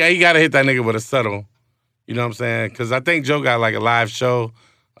 he got to hit that nigga with a subtle. You know what I'm saying? Because I think Joe got like a live show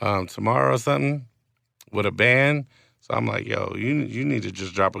tomorrow or something with a band. So I'm like, yo, you need to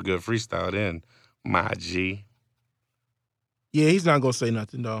just drop a good freestyle then, my G. Yeah, he's not gonna say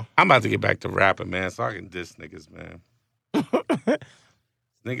nothing though. I'm about to get back to rapping, man, so I can diss niggas, man.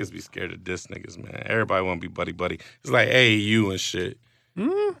 Niggas be scared to diss niggas, man. Everybody want to be buddy-buddy. It's like AAU and shit.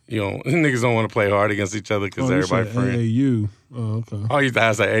 Niggas don't want to play hard against each other because everybody friends. AAU. Oh, okay. Oh, you thought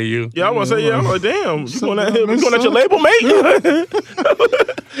I said AU? Yeah, I want to say, I'm like, damn, you going at your label? label mate?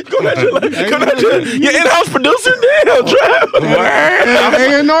 going at your in-house producer? Damn, Trav.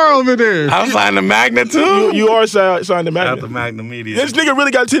 Word. A&R over there. I'm signed to Magna, too. You are signed to Shout out Magna. to Magna Media. This nigga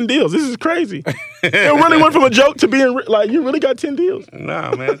really got 10 deals. This is crazy. It really went from a joke to being like, you really got 10 deals.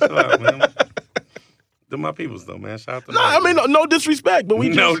 Nah, man, chill out, man. They're my peoples, though, man. Shout out to I Magna. mean, no disrespect, but we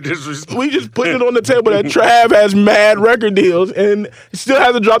No just disrespect. we just putting it on the table that Trav has mad record deals and still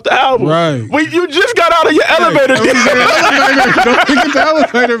hasn't dropped the album. Right. You just got out of your elevator deal. Don't get the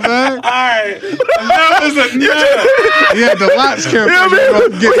elevator back. All right. Enough is enough. Yeah, the lots kept You know what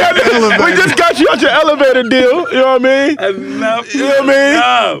I mean? We just got you out your elevator deal. You know what I mean? Enough. You know what I mean?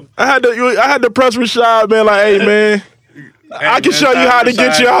 Enough. I had to press Rashad, man, like, hey, man, I can man, show you how to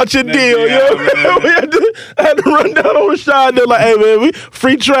get you out your deal. You know what I mean? I had to run down on Rashad. They're like, hey, man, we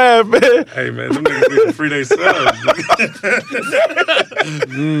free Trav, man. Hey, man, them niggas need to free themselves.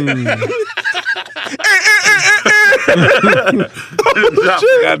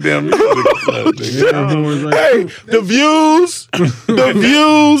 Goddamn music. Hey, the views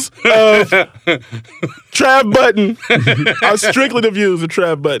of Trav Button are strictly the views of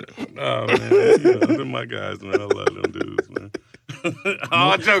Trav Button. Oh, man. They're my guys, man. I love them dudes, man.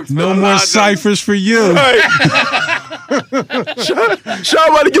 All jokes. No all more jokes. ciphers for you. Hey, Sean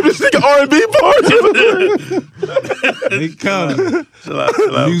about to give this nigga R&B parts. They come. Chill out,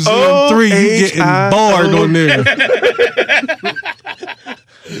 chill out. Museum 3, you getting barred on there.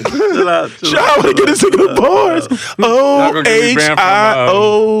 Chill out, chill Sean out. about to get this nigga the bars. gonna get me banned from,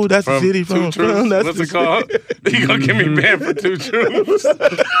 OHIO. That's the city Two from. Truths. That's What's the it called? You gonna get me banned for 2 Truths?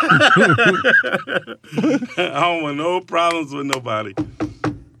 I don't want no problems with nobody.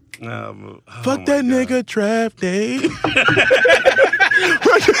 Fuck that nigga Trav Day.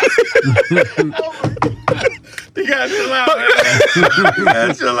 You gotta chill out, man. You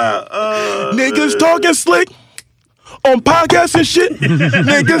gotta chill out. Niggas talking slick on podcasts and shit.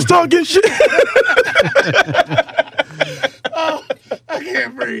 Niggas talking shit. I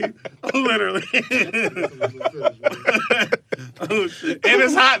can't breathe. Literally. Oh, shit. And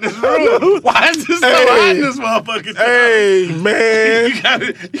it's hot in this room. Why is this so hot in this motherfucker? Hey, man.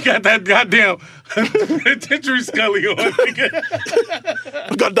 You got that goddamn penitentiary scully on, nigga.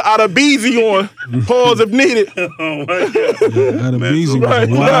 I got got the Adebisi on. Pause if needed. Oh my God. Adebisi was Right,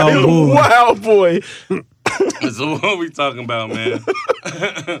 a wild boy. Wild boy. So what we talking about, man?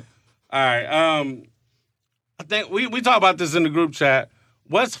 All right. I think we talked about this in the group chat.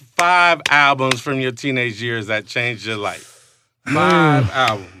 What's 5 albums from your teenage years that changed your life? 5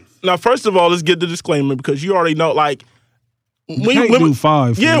 albums. Now, first of all, let's get the disclaimer because you already know, like, You can't do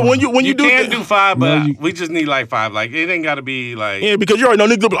 5. Yeah, when you do can do 5, but No, we just need like 5. Like it ain't got to be like. Yeah, because you already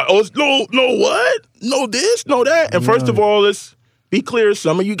know niggas be like, oh, no what? No this, no that. And first of all, let's be clear,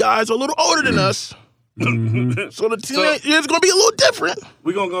 some of you guys are a little older than us. So the teenage years gonna be a little different.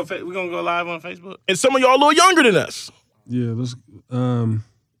 We gonna go live on Facebook. And some of y'all a little younger than us. Yeah, let's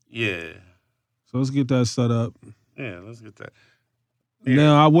Yeah. so let's get that set up. Yeah, let's get that.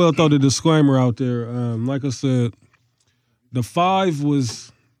 Now I will throw the disclaimer out there. Like I said, the 5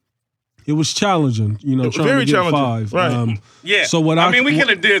 was challenging, you know, trying very to get challenging, 5. right. Yeah. So what I mean, we could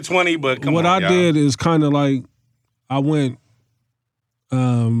have did 20, but come what on, I y'all. did is kind of like I went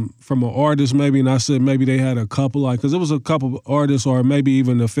from an artist maybe, and I said maybe they had a couple, like, because it was a couple of artists or maybe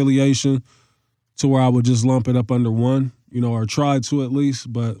even affiliation to where I would just lump it up under one, you know, or try to at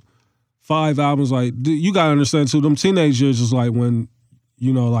least. But 5 albums, like, you got to understand too, them teenage years is like when,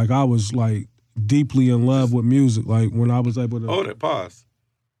 you know, like I was like deeply in love with music. Like when I was able to. Hold it, pause.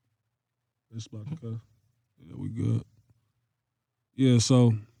 It's about to go. Yeah, we good. Yeah,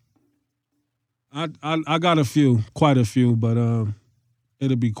 so I got a few, quite a few, but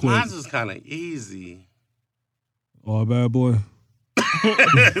it'll be quick. Mine's is kind of easy. Oh, bad boy.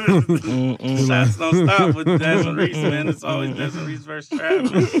 Shots don't stop with Desmond Reese, man. It's always Desmond Reese versus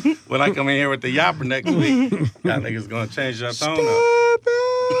Travis. When I come in here with the Yapper next week, y'all niggas gonna change your tone up.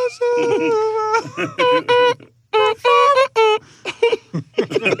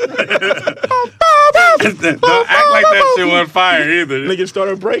 Don't act like that shit wasn't fire either. Niggas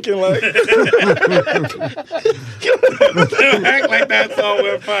started breaking like. Don't act like that song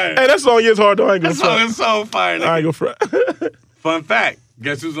went fire. Hey, that song is hard though. I ain't That gonna song front. is so fire. I ain't Nigga. gonna front. Fun fact: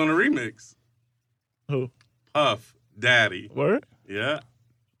 guess who's on the remix? Who? Puff Daddy. Word? Yeah.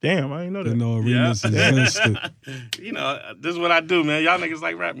 Damn, I ain't know that. Didn't know a Yeah. remix existed. You know, this is what I do, man. Y'all niggas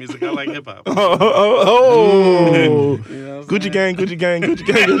like rap music. I like hip hop. Oh. You know what I'm Gucci saying? gang, Gucci gang, Gucci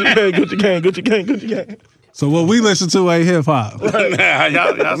gang, Gucci gang, Gucci gang, Gucci gang, Gucci gang. So what we listen to ain't hip hop. Nah,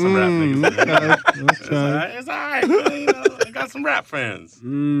 y'all some rap niggas. Man. Okay. It's all right. Man. You know, I got some rap friends. You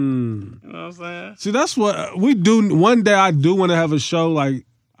know what I'm saying? See, that's what we do. One day I do want to have a show. Like,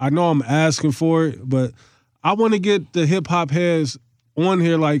 I know I'm asking for it, but I want to get the hip hop heads on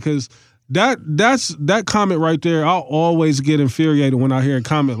here, like, because that comment right there, I'll always get infuriated when I hear a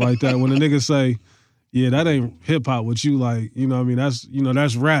comment like that. When a nigga say, yeah, that ain't hip hop, what you like, you know what I mean?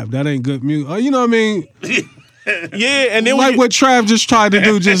 That's rap. That ain't good music. You know what I mean? Yeah, and then Like what Trav just tried to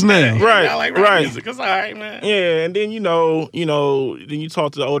do just now. Right, I like rap right. music. It's all right, man. Yeah, and then you know, then you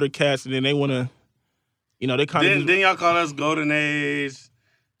talk to the older cats, and then they want to, they kind of. Then y'all call us Golden Age.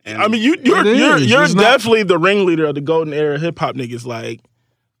 And I mean, you're It's not- definitely the ringleader of the golden era hip hop niggas. Like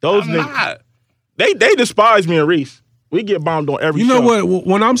those I'm niggas, not. they despise me and Reese. We get bombed on every. You know show. what?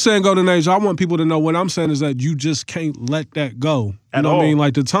 When I'm saying golden age, I want people to know what I'm saying is that you just can't let that go. You At know what I all. mean?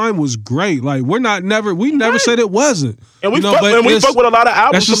 Like the time was great. Like we never said it wasn't. And we you know, fuck, but and we it's- fuck with a lot of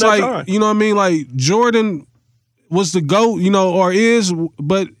albums That's just from that like time. you know what I mean. Like Jordan was the GOAT, you know, or is,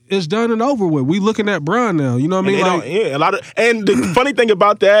 but it's done and over with. We looking at Bron now. You know what I And mean? they Like don't, yeah, a lot of, and the funny thing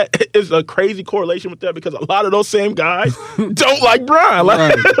about that is a crazy correlation with that because a lot of those same guys don't like Brian.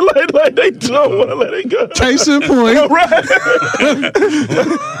 Like, Right. like they don't want to let it go. case in point. Right.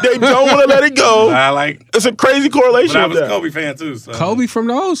 They don't want to let it go. I like. It's a crazy correlation But I with was a that. Kobe fan too. So. Kobe from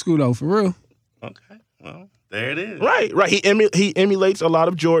the old school though, for real. Okay. Well, there it is. Right. He emulates a lot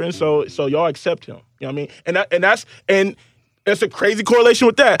of Jordan, so y'all accept him. You know what I mean? And that's a crazy correlation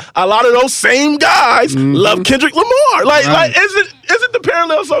with that. A lot of those same guys love Kendrick Lamar. Like isn't the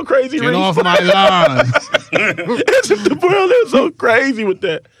parallel so crazy? Get Reese? off my line. Isn't the parallel so crazy with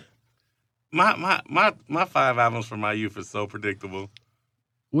that? My 5 albums from my youth is so predictable.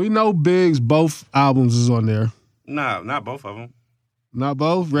 We know Biggs both albums is on there. Nah, not both of them. Not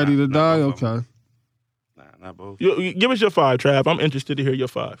both. Ready to Not Die. both of them. Okay. Nah, not both. You give us your 5, Trav. I'm interested to hear your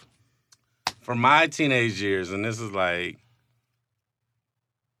 5. For my teenage years, and this is like,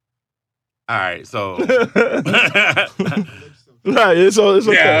 all right, so Right. It's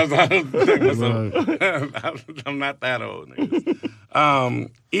okay. yeah, I'm not that old.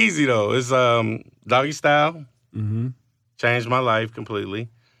 Niggas. Easy though. It's Doggy Style. Mm-hmm. Changed my life completely.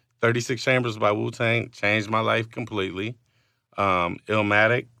 36 Chambers by Wu-Tang changed my life completely.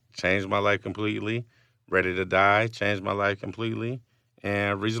 Illmatic changed my life completely. Ready to Die changed my life completely.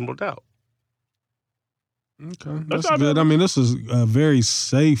 and Reasonable Doubt. Okay, that's good. I mean, this is a very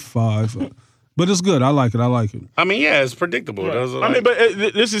safe 5, but it's good. I like it. I mean, yeah, it's predictable. Right. Those are I mean, but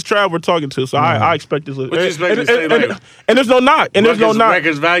this is Trav we're talking to, so I expect this. What you expect to say, like, and there's no knock. And there's no knock.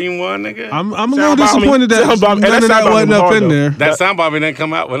 Records Volume 1, nigga. I'm a little disappointed that none of that wasn't up in there. That sound bomb didn't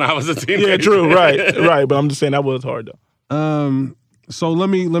come out when I was a teenager. Yeah, true. Right. But I'm just saying that was hard though. So let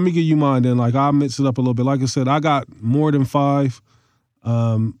me give you mine then. Like, I'll mix it up a little bit. Like I said, I got more than 5.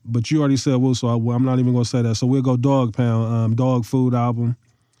 But you already said so I'm not even gonna say that. So we'll go Dog Pound, Dog Food album.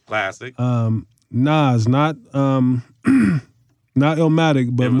 Classic. Nas, not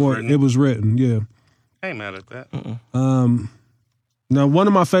Illmatic, but it was written, yeah. I ain't mad at that. Now one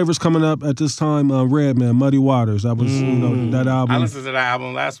of my favorites coming up at this time, Redman, Muddy Waters. That was that album. I listened to that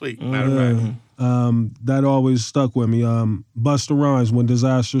album last week, matter of fact. That always stuck with me. Busta Rhymes, When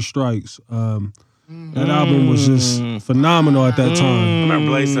Disaster Strikes. That album was just phenomenal at that time. I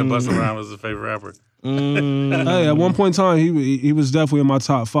remember Blaze said Busta Rhymes was his favorite rapper. Hey, at one point in time, he was definitely in my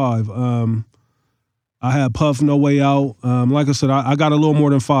top 5. I had Puff, No Way Out. Like I said, I got a little more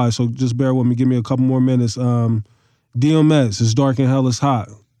than 5, so just bear with me. Give me a couple more minutes. DMX, It's Dark and Hell is Hot.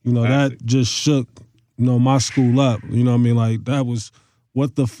 You know, Classic. that just shook, my school up. You know what I mean? Like, that was,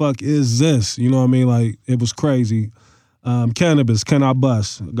 what the fuck is this? You know what I mean? Like, it was crazy. Cannabis, Can I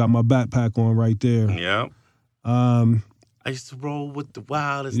Bust? Got my backpack on right there. Yeah. I used to roll with the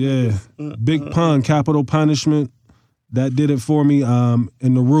wildest. Yeah. Big Pun, Capital Punishment. That did it for me. And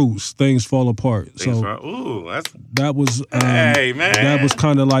The Roots, Things Fall Apart. That was hey, man. That was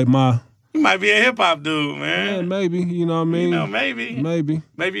kind of like my. You might be a hip hop dude, man. Yeah, maybe. You know what I mean? Maybe.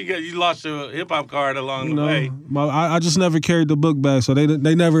 Maybe you lost your hip hop card along the way. I just never carried the book bag, so they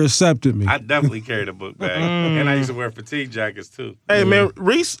never accepted me. I definitely carried a book bag, and I used to wear fatigue jackets too. Hey man,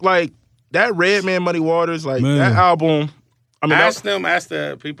 Reese, like that Redman, Muddy Waters, like that album. I mean, ask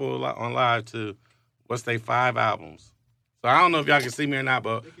the people on live too. What's their 5 albums? So I don't know if y'all can see me or not,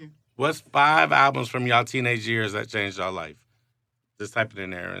 but what's 5 albums from y'all teenage years that changed y'all life? Just type it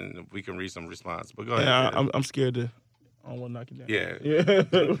in there and we can read some response. But go ahead. Yeah, I'm scared to. I don't want to knock it down.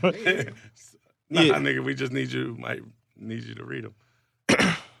 Yeah. Nigga, we just need you to read them.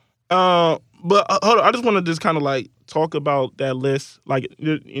 But hold on, I just want to kind of like talk about that list. Like,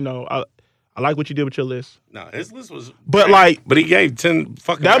 I like what you did with your list. No, his list was. But great. But he gave 10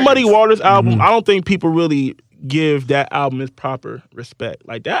 fucking. That Muddy Waters album. I don't think people really give that album its proper respect.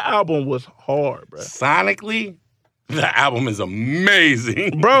 Like, that album was hard, bro. Sonically, that album is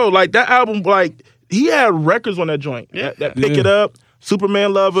amazing, bro. Like, that album, like, he had records on that joint. Yeah. That Pick It Up,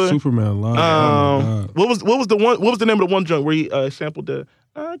 Superman Lover. What was the name of the one joint where he sampled the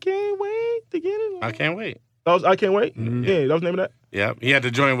I Can't Wait to Get It? I Can't Wait. That was I Can't Wait? Mm-hmm. Yeah, that was the name of that? Yeah. He had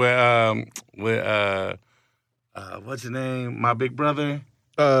to join with what's his name? My Big Brother.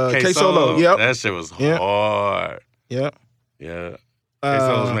 K-Solo. Yep. That shit was hard. Yep. Yeah.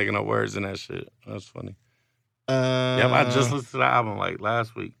 K-Solo's making up words in that shit. That's funny. I just listened to the album like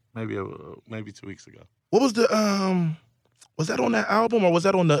last week, maybe 2 weeks ago. What was the was that on that album or was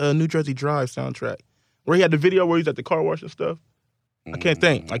that on the New Jersey Drive soundtrack? Where he had the video where he's at the car wash and stuff? I can't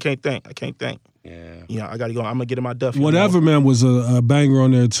think. Yeah, I gotta go. I'm gonna get in my Duffy. Whatever, man, was a banger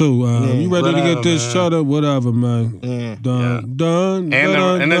on there too. You ready to get this cheddar? Whatever, man. Yeah. Done.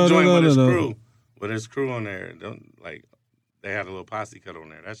 And that joint with his crew. With his crew on there. They had a little posse cut on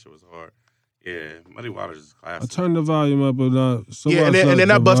there. That shit was hard. Yeah, Muddy Waters is classic. I turned the volume up, but and then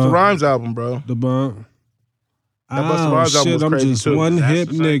that Busta Rhymes album, bro. The bump. That Busta Rhymes album was crazy I'm just too. one hip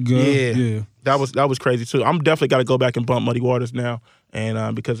nigga. Yeah. That was crazy too. I'm definitely got to go back and bump Muddy Waters now,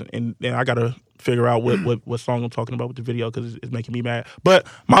 and because I got to figure out what song I'm talking about with the video because it's making me mad. But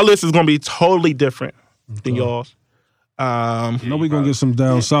my list is gonna be totally different than y'all's. We gonna get some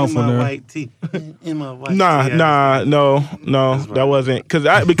down south on there. White tee. In my white No, that wasn't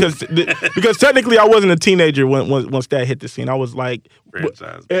because technically I wasn't a teenager once that hit the scene. I was like, once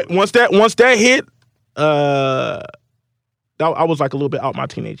that hit, I was like a little bit out my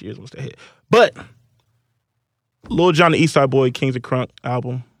teenage years once that hit. But Lil Jon, the Eastside Boy, Kings of Crunk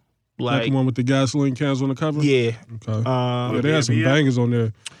album, like the one with the gasoline cans on the cover. Yeah. Okay. They had some bangers on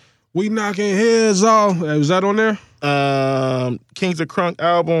there. We knocking heads off. Was that on there? Kings of Crunk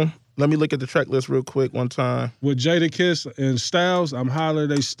album. Let me look at the track list real quick one time. With Jadakiss and Styles, I'm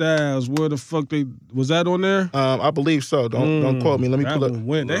Holiday Styles. Where the fuck was that on there? I believe so. Don't quote me. Let me pull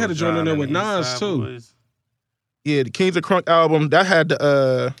up. They had a joint on there with Nas too. Yeah, the Kings of Crunk album that had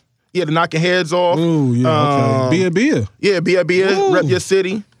the knocking heads off. Ooh, yeah, okay. Bia. Yeah, Bia. Rep Your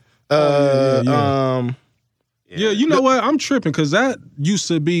City. Yeah, you know what? I'm tripping because that used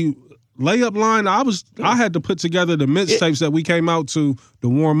to be layup line. I had to put together the mixtapes that we came out to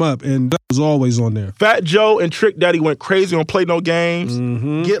warm up, and that was always on there. Fat Joe and Trick Daddy went crazy on Play No Games.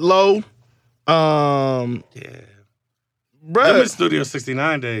 Mm-hmm. Get Low. Yeah. Bruh. Them is Studio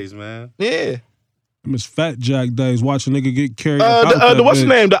 69 days, man. Yeah. Miss Fat Jack days, watch a nigga get carried out what's the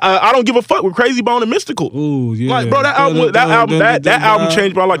name? I Don't Give a Fuck with Crazy Bone and Mystical. Ooh, yeah. Like, bro, that album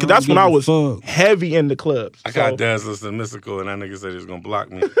changed my life because that's when I was heavy in the clubs. I got Daz listening to Mystical, and that nigga said he was gonna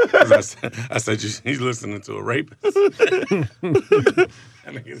block me. 'Cause I said he's listening to a rapist. That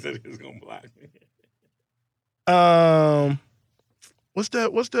nigga said he was gonna block me. Was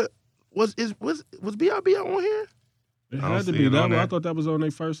B.I.B. on here? It had to be that one. I thought that was on their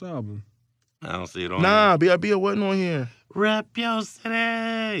first album. I don't see it on. Nah, B.I.B. wasn't on here. Rep your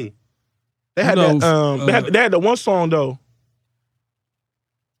city. They had they had the one song though.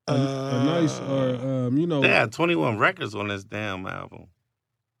 They had 21 records on this damn album.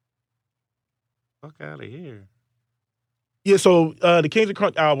 Fuck out of here. Yeah, so the Kings of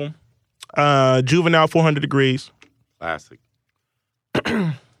Crunk album, Juvenile 400 Degrees. Classic.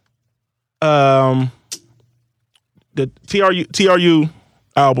 The TRU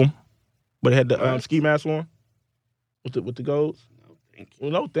album, but it had the ski mask on with the golds. No, thank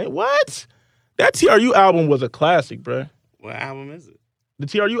you. No, what? That TRU album was a classic, bruh. What album is it? The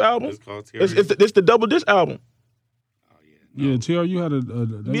TRU album? It's called TRU. It's the double disc album. Oh yeah. No. Yeah, TRU had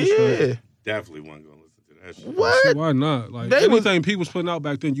yeah. Definitely wasn't gonna listen to that shit. What? Why not? Like anything people was putting out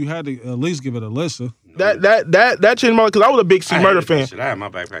back then, you had to at least give it a listen. That changed my, because I was a big C Murder fan. I had my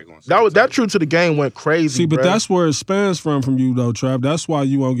backpack on. That True to the Game went crazy. See, but that's where it spans from you though, Trav. That's why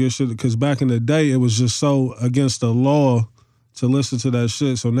you won't get shit, because back in the day it was just so against the law to listen to that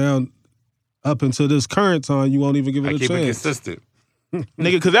shit. So now, up until this current time, you won't even give it a chance. I keep it consistent. Nigga,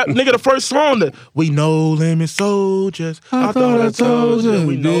 because that nigga, the first song, that we no limit soldiers. I thought I told you.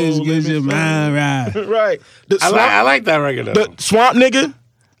 We no this gets your mind right. Right. I like that record though. The Swamp Nigga.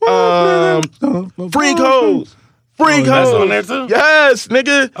 Freak Hoes. Freak That's Hoes. on there too? Yes,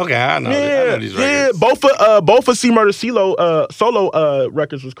 nigga. Okay, I know these records. Both of C Murder CeeLo solo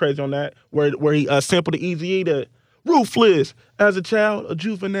records was crazy on that, where he sampled the Eazy-E, the Ruthless, as a child, a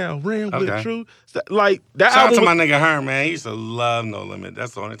juvenile, ran with True. Like that Shout album. out to my nigga Herm, man. He used to love No Limit.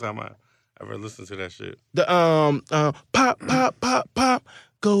 That's the only time I ever listened to that shit. The pop, pop, pop, pop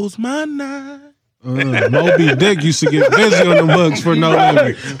goes my nine. Moby Dick used to get busy on the hooks for No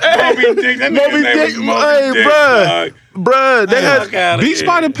Limit. Moby Dick, that nigga's name was Moby Dick, bruh. They had Beats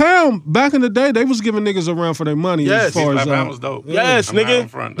by the Pound. Back in the day, they was giving niggas a run for their money. Yes, as far Beats as by the Pound was dope. Yes, I'm nigga.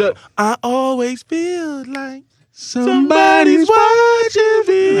 front, I always feel like somebody's watching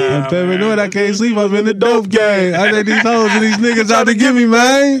me. I'm paranoid, I can't sleep, I'm in the dope game. I let these hoes and these niggas out to get me,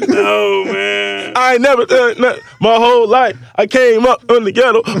 man. No, man. I ain't never my whole life. I came up in the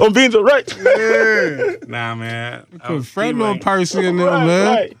ghetto on being right. Nah, man. Put friend on Percy in there,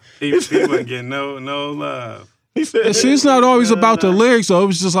 man. Right. He wasn't getting no love. He said, See, it's not always about the lyrics, though. It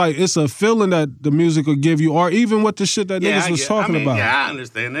was just like, it's a feeling that the music will give you, or even what the shit that niggas was talking about. Yeah, I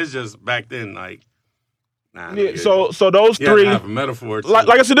understand. It's just back then, like, nah. yeah, so those three. Have a metaphor. Like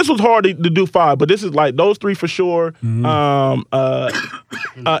I said, this was hard to do 5, but this is like those 3 for sure. Mm-hmm.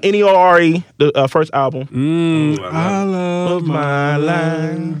 N.E.O.R.E., the first album. I love my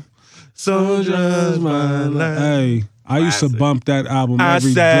life. Soldiers, my life. Hey, I used to bump that album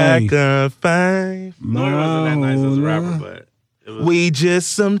every day. I sacrifice. Nori wasn't that nice as a rapper, but it was. We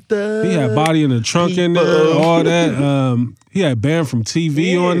just some thugs. He had Body in the Trunk in there, all that. He had Banned from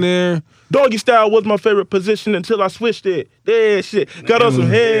TV on there. Doggy Style was my favorite position until I switched it. Yeah, shit. Got on some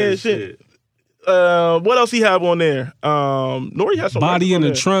head shit. What else he have on there? Nori had some Body in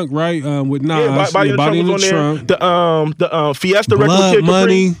the Trunk, right? With Nas. Yeah, Body in the Trunk. The Fiesta record Blood with Kid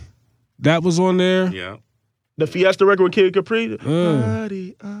Money. Capri. That was on there. Yeah. The Fiesta record with Kid Capri.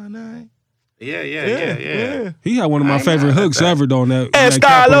 Body all night. Yeah. He had one of my favorite hooks ever on that.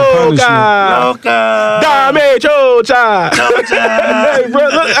 Esta loca. Dame chocha. Hey, bro,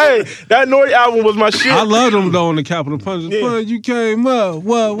 look, hey, that Nori album was my shit. I love him though on the Capital Punishment. Yeah. You came up,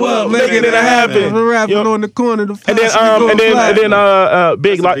 what, making it happen. Rapping on the corner, And then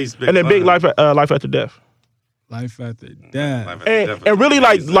Big Life, and then Big Life After Death. Life After Death. And really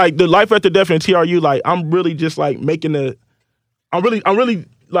like the Life After Death and TRU, like I'm really just like making I'm really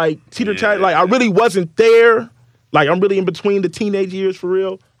like teeter-totter, like I really wasn't there. Like I'm really in between the teenage years for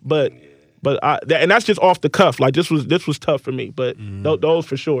real. But and that's just off the cuff. Like this was tough for me. But those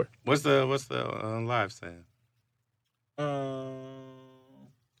for sure. What's the live saying? I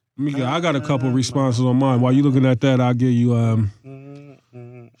got a couple responses on mine. While you looking at that, I'll give you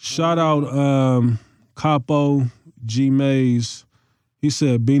shout out Capo G Mays. He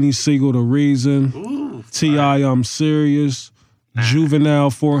said Beanie Siegel, The Reason. Ooh, T.I., I'm Serious. Juvenile,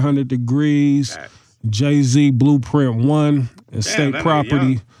 400 Degrees. Jay-Z, Blueprint 1. And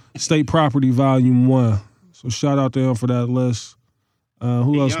State Property Volume 1. So shout out to him for that list.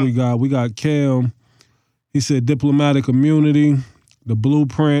 Who else we got? We got Cam. He said Diplomatic Immunity, The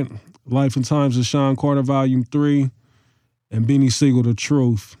Blueprint, Life and Times of Sean Carter Volume 3, and Beanie Siegel, The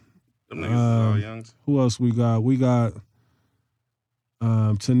Truth. Them niggas all young. Who else we got? We got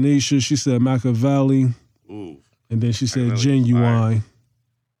Tanisha. She said Machiavelli. Ooh. And then she said Machiavelli Genuine.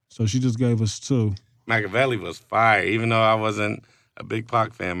 So she just gave us 2. Machiavelli was fire. Even though I wasn't a big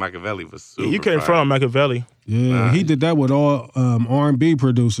Pac fan, Machiavelli was super You came fire. from Machiavelli. Yeah, he did that with all R&B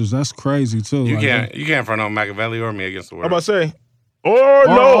producers. That's crazy too. You Like, can't front on Machiavelli or Me Against the World. I'm about to say. All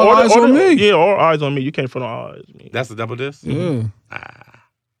Eyes on Me. Yeah, All Eyes on Me. You came from All Eyes on Me. That's the double disc? Yeah.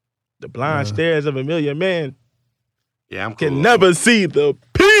 The blind stares of a million men Yeah, I'm cool. can never see the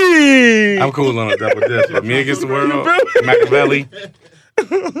peak. I'm cool on a double disc. But Me Against the World, Machiavelli,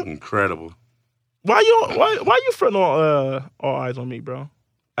 incredible. Why you front on All Eyes on Me, bro?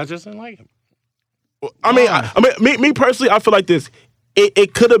 I just didn't like him. I mean, me personally, I feel like this.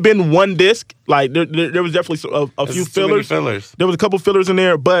 It could have been one disc. Like there was definitely a few fillers. There was a couple fillers in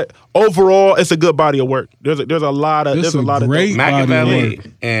there, but overall, it's a good body of work. There's a lot of great Machiavelli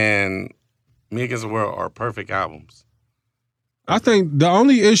and Me Against the World are perfect albums. I think the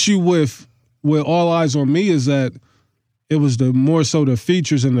only issue with All Eyes on Me is that it was more so the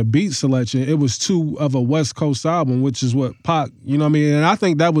features and the beat selection. It was too of a West Coast album, which is what Pac, you know what I mean? And I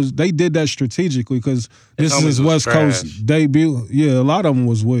think they did that strategically because this is his West Coast debut. Yeah, a lot of them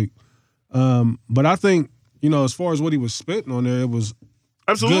was weak. But I think, as far as what he was spitting on there, it was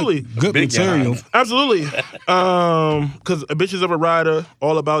absolutely good material. Absolutely. Because A Bitch Is of a Rider,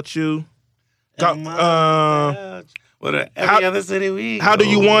 All About You. Every other city we go. How Do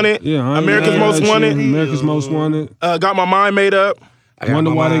You Want It? Yeah, America's Most Wanted. America's Most Wanted. Got My Mind Made Up.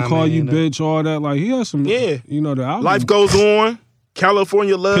 Wonder Why They Call You Bitch, all that. Like, he has some, the album. Life Goes On.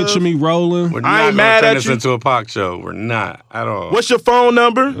 California Love. Picture Me Rolling. We're I not ain't mad turn at this you. into a Pac show. We're not at all. What's Your Phone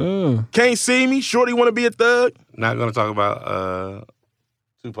Number? Yeah. Can't See Me. Shorty Want to Be a Thug. Not going to talk about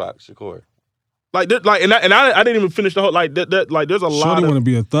Tupac Shakur. I didn't even finish the whole there's a lot Shorty of Want to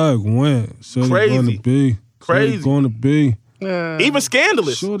Be a Thug went. Shorty Crazy. Going to be. Crazy. Shorty going to be. even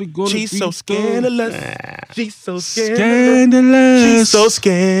Scandalous. Shorty gonna She's be so thug. scandalous. She's so scandalous. Scandalous. She's so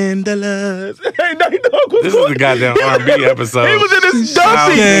scandalous. Hey, no, This is the goddamn R&B episode. He was in his She's so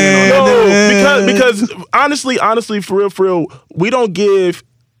Duffy. scandalous. No, because honestly, for real, we don't give.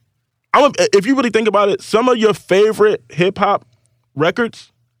 If you really think about it, some of your favorite hip hop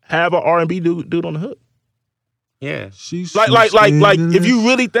records have an R&B dude on the hook. Yeah. She's Like, if you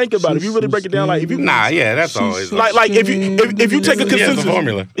really think about it, if you really She's break it down, like if you That's always so like if you take a Yeah, it's a consensus,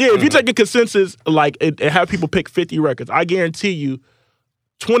 formula. if you take a consensus, like and have people pick 50 records, I guarantee you,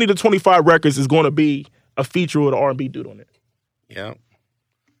 20 to 25 records is going to be a feature with an R&B dude on it. Yeah.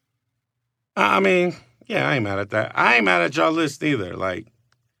 I mean, yeah, I ain't mad at that. I ain't mad at y'all list either. Like,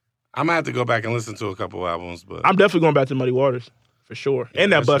 I'm gonna have to go back and listen to a couple albums, but I'm definitely going back to Muddy Waters for sure,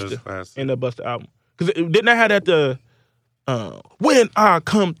 and that Busta album, because didn't I have that the When I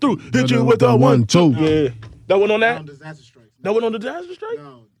Come Through, hit you with a 1-2. Yeah, that one on that. Disaster Strike. That one on the Disaster Strike.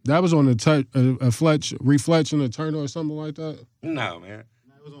 No, That was on the Reflection of Turner or something like that. no, man.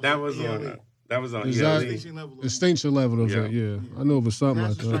 it That was ELE. on. That was on. Is ELE. that- Extinction level. Extinction level of it, yeah. I knew it was something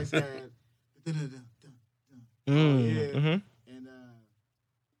like Disaster that. Strikes had. Mm-hmm. And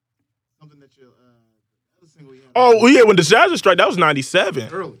something that you other single you had. Oh yeah, when Disaster Strike, that was 97.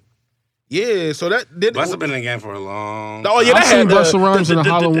 Early. Yeah, so that did. Must have been in the game for a long. Oh yeah, I that seen had Busta Rhymes in a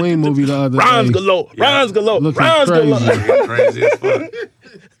Halloween movie the other Rhymes day. galore, Yeah. rhymes galore, Looking rhymes galore. crazy. Crazy as fuck.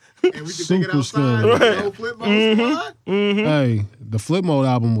 And we could take it Super outside. scary. The whole flip mode squad. Hey, the Flip Mode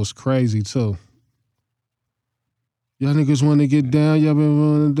album was crazy too. Y'all niggas want to get down? Y'all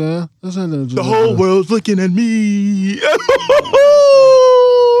been running down? The whole world's looking at me.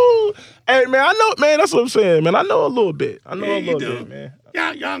 Hey man, I know, man. That's what I'm saying, man. I know a little bit. I know Yeah, a you little do. bit, man.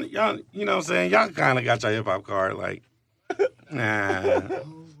 Y'all, you know what I'm saying? Y'all kind of got your hip hop card, like, nah.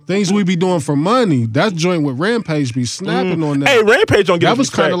 Things we be doing for money. That joint with Rampage be snapping on that. Hey, Rampage don't get that his was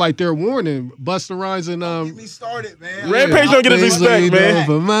kind respect. of like their warning. Busta Rhymes and Get me started, man. Rampage don't get his Things we respect, doing man.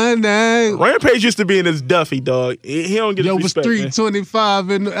 for money. Rampage used to be in his Duffy, dog. He don't get Yo, his was respect, man. 325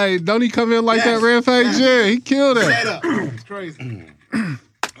 and hey, don't he come in like Yes. that Rampage? Yeah, he killed Shut that. up. It's crazy. All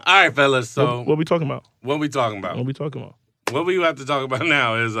right, fellas. So What we talking about? what we talking about? What we talking about? What we have to talk about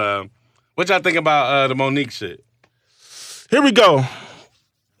now is what y'all think about the Monique shit? Here we go.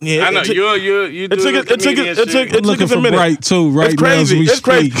 Yeah, I know you do it looking took for a minute. Bright too. Right It's now, as crazy. we It's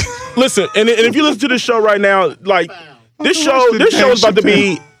speak. crazy. Listen, and if you listen to this show right now, like this show is about to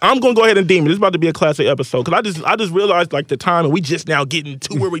be. I'm gonna go ahead and deem it. It's about to be a classic episode because I just realized like the time and we just now getting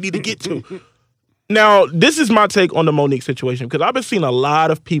to where we need to get to. Now, this is my take on the Monique situation because I've been seeing a lot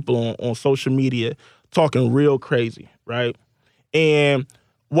of people on social media talking real crazy, right? And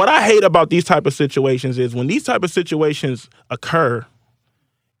what I hate about these type of situations is when these type of situations occur,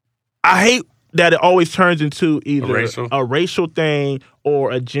 I hate that it always turns into either a racial thing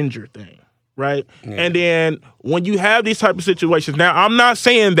or a gender thing, right? Yeah. And then when you have these type of situations, now I'm not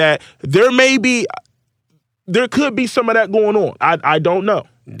saying that there could be some of that going on. I don't know.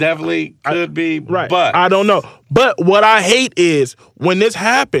 Definitely could be, right. But I don't know. But what I hate is when this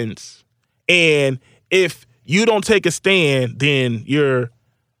happens and if you don't take a stand, then you're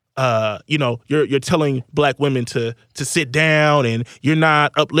telling black women to sit down and you're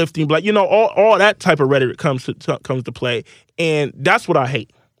not uplifting black, all that type of rhetoric comes to play. And that's what I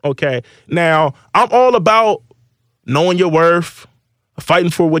hate. Okay. Now I'm all about knowing your worth,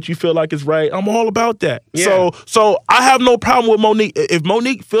 fighting for what you feel like is right. I'm all about that. Yeah. So I have no problem with Monique. If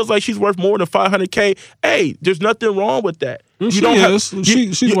Monique feels like she's worth more than $500K, hey, there's nothing wrong with that. She's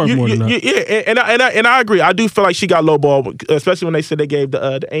worth more than that. Yeah, and I agree. I do feel like she got lowballed, especially when they said they gave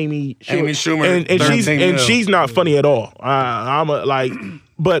the Amy Schumer, and she's not funny at all.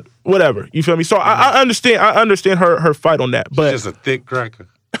 But whatever. You feel me? So I understand her fight on that. But she's just a thick cracker.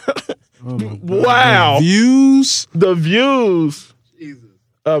 Wow. The views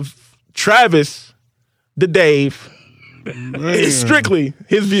of Travis, the Dave. It's strictly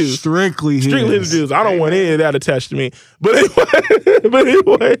his views. Strictly his views. I don't want any of that attached to me. But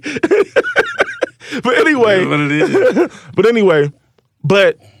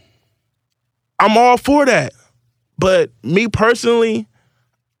I'm all for that. But me personally,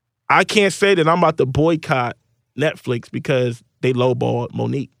 I can't say that I'm about to boycott Netflix because they lowballed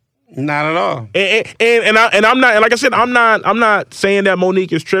Monique. Not at all. And I'm not, and like I said, I'm not saying that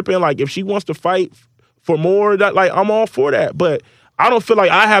Monique is tripping. Like if she wants to fight for more, that like I'm all for that. But I don't feel like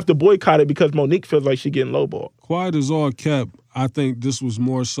I have to boycott it because Monique feels like she's getting lowballed. Quiet as all kept, I think this was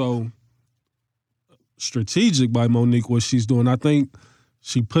more so strategic by Monique what she's doing. I think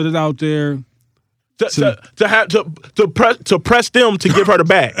she put it out there to press them to give her the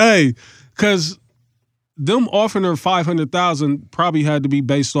bag. Hey, because them offering her $500,000 probably had to be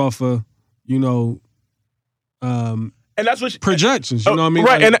based off of, and that's what projections. You know what I mean?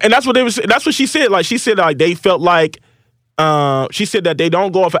 Right, like, and that's what they was. That's what she said. Like she said, like they felt like she said that they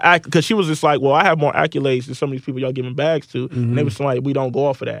don't go off of act because she was just like, well, I have more accolades than some of these people y'all giving bags to, and they was like, we don't go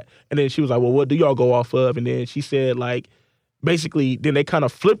off of that. And then she was like, well, what do y'all go off of? And then she said, like, basically, then they kind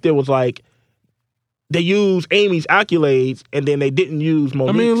of flipped it. Was like they used Amy's accolades and then they didn't use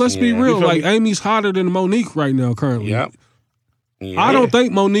Monique. I mean, let's be real. Like Amy's hotter than Monique right now currently. Yep. Yeah. I don't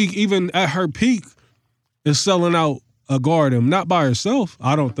think Monique, even at her peak, is selling out a Garden. Not by herself,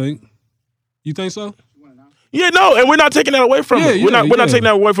 I don't think. You think so? Yeah, no, and we're not taking that away from her. We're not taking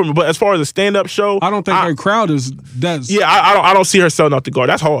that away from her. But as far as a stand-up show, I don't think her crowd is that. Yeah, I don't see her selling out the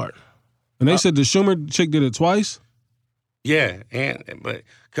Garden. That's hard. And they said the Schumer chick did it twice. Yeah, but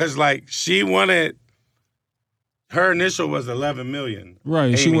because like she wanted, her initial was $11 million. Right,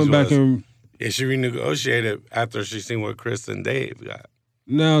 and she went back and she renegotiated after she seen what Chris and Dave got.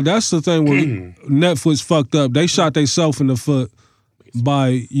 Now that's the thing where Netflix fucked up. They shot themselves in the foot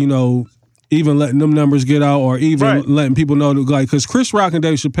by even letting them numbers get out, or even letting people know that, like, because Chris Rock and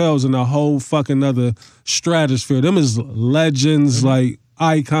Dave Chappelle's in a whole fucking other stratosphere. Them is legends, like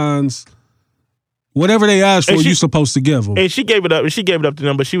icons. Whatever they ask for, you're supposed to give them. And she gave it up. She gave it up to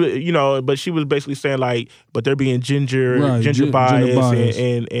them, but she was, but she was basically saying like, but they're being ginger bias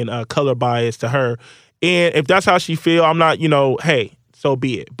and color bias to her. And if that's how she feel, I'm not, hey, so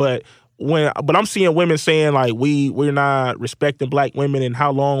be it. But I'm seeing women saying like we're not respecting black women and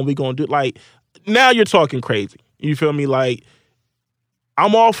how long we gonna do, like, now you're talking crazy. You feel me? Like,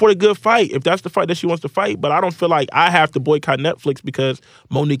 I'm all for the good fight if that's the fight that she wants to fight, but I don't feel like I have to boycott Netflix because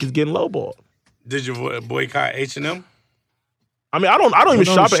Monique is getting lowballed. Did you boycott H&M? I mean, I don't even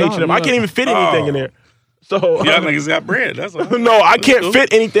shop at H&M. I can't even fit anything in there. So y'all niggas got bread. That's all. No, I can't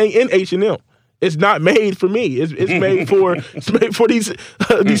fit anything in H&M. It's not made for me. It's made for these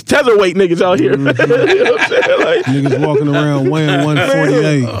tetherweight niggas out here. You know what I'm saying? Like, niggas walking around weighing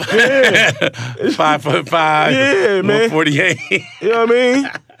 148. Yeah. 5'5". Yeah, man. 148. You know what I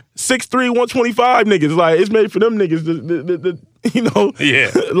mean? 6'3", 125 niggas. Like, it's made for them niggas. You know,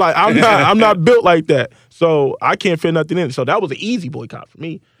 like I'm not built like that, so I can't fit nothing in it. So that was an easy boycott for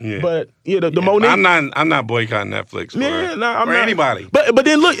me. Yeah. But the Monique, I'm not boycotting Netflix for anybody. But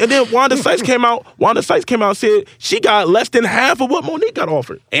then look, and then Wanda Sykes came out. Wanda Sykes came out and said she got less than half of what Monique got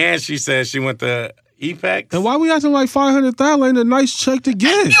offered, and she said she went to Apex. And why we acting like $500,000 ain't a nice check to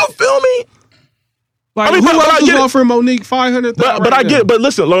get? You feel me? Like, who else is offering Monique $500,000? But I get it. But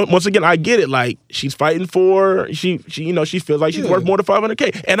listen, once again, I get it. Like, she's fighting for she feels like she's worth more than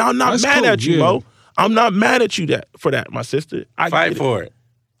 $500K, and I'm not mad at you, Mo. I'm not mad at you for that, my sister. I fight for it.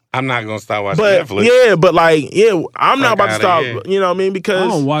 I'm not gonna stop watching Netflix. I'm not about to stop. You know what I mean? Because I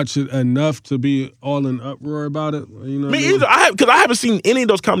don't watch it enough to be all in uproar about it. You know, me either. Because I haven't seen any of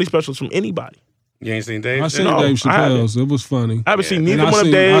those comedy specials from anybody. You ain't seen Dave? I seen Dave Chappelle's. It was funny. I haven't seen neither one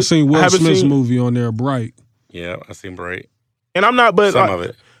of Dave. I seen Will Smith's movie on there, Bright. Yeah, I seen Bright. And I'm not, but some of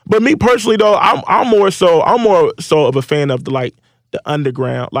it. But me personally though, I'm more so of a fan of the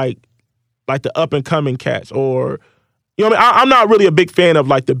underground, like the up and coming cats, or you know what I mean. I'm not really a big fan of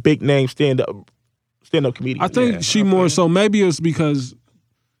like the big name stand up comedians. I think she more so. Maybe it's because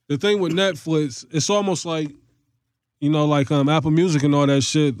the thing with Netflix, it's almost like, you know, like Apple Music and all that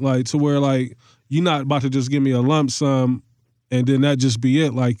shit, like to where like, you're not about to just give me a lump sum and then that just be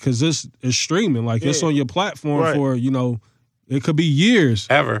it. Like, because it's streaming. Like, it's on your platform for, you know, it could be years.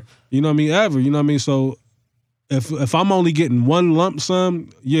 Ever. You know what I mean? Ever. You know what I mean? So if I'm only getting one lump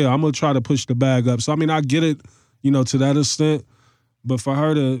sum, yeah, I'm going to try to push the bag up. So, I mean, I get it, you know, to that extent. But for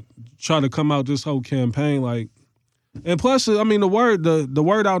her to try to come out this whole campaign, like, and plus, I mean, the word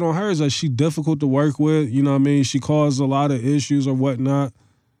out on her is that she's difficult to work with. You know what I mean? She caused a lot of issues or whatnot.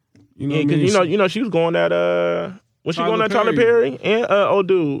 You know what I mean? You know, she was going at was she going at Tyler Perry and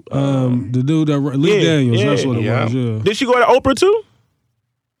the dude that Lee Daniels, that's what it was. Yeah. Did she go at Oprah too?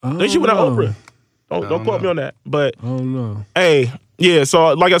 Did she went at Oprah? Don't quote me on that. But I don't know. Hey, yeah.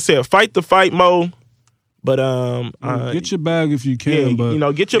 So like I said, fight the fight, Mo. But get your bag if you can. But you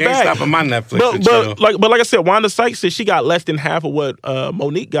know, get your you bag. Ain't stopping my Netflix. But like I said, Wanda Sykes said she got less than half of what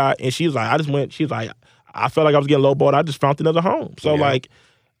Monique got, and she was like, I felt like I was getting lowballed. I just found another home. So like,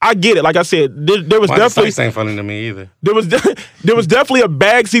 I get it. Like I said, there was Wanda definitely Sykes ain't funny to me either. There was definitely a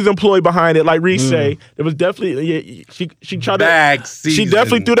bag season ploy behind it, like Reese say. There was definitely she tried bag season. She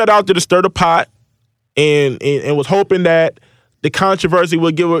definitely threw that out there to stir the pot, and was hoping that the controversy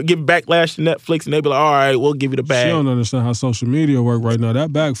would give backlash to Netflix, and they'd be like, all right, we'll give you the bag. She don't understand how social media work right now.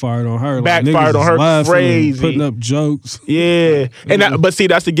 That backfired on her. Backfired on her crazy. Putting up jokes. Yeah. But see,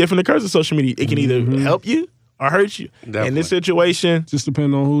 that's the gift and the curse of social media. It can either help you or hurt you. Definitely. In this situation. Just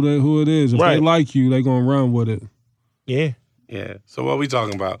depending on who it is. If they like you, they going to run with it. Yeah. Yeah. So what we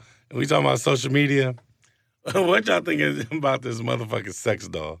talking about? We talking about social media? What y'all think about this motherfucking sex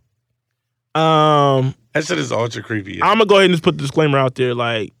doll? That shit is ultra creepy. I'm gonna go ahead and just put the disclaimer out there.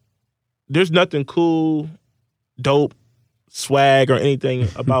 Like, there's nothing cool, dope, swag, or anything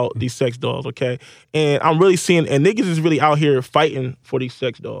about these sex dolls. Okay, and I'm really seeing, and niggas is really out here fighting for these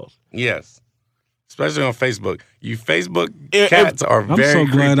sex dolls. Yes, especially on Facebook. You Facebook cats are very creepy. I'm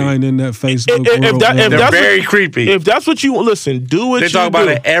so glad I ain't in that Facebook world. They're very creepy. If that's what you listen, do what you do. They talk about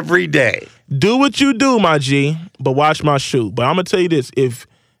it every day. Do what you do, my G. But watch my shoe. But I'm gonna tell you this: if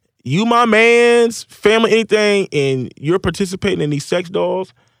you my man's family, anything, and you're participating in these sex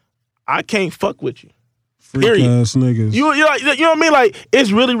dolls, I can't fuck with you. Freak ass niggas. You know what I mean? Like,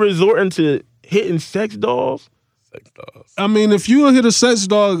 it's really resorting to hitting sex dolls. Sex dolls. I mean, if you hit a sex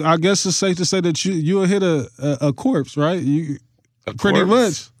dog, I guess it's safe to say that you'll hit a corpse, right? Pretty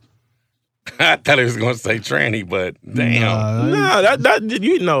much. I thought he was going to say tranny, but damn.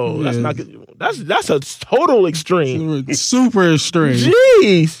 That's not good. That's a total extreme. Super extreme.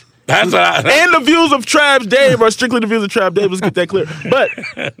 Jeez. And the views of Trav Dave are strictly the views of Trav Dave. Let's get that clear. But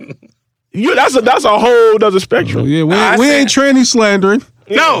that's a whole other spectrum. Yeah, we ain't tranny slandering.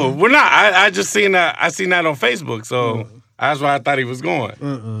 No, we're not. I just seen that. I seen that on Facebook, so that's why I thought he was going.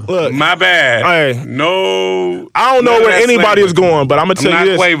 Look, my bad. Hey, no, I don't know where anybody is going, but I'm gonna tell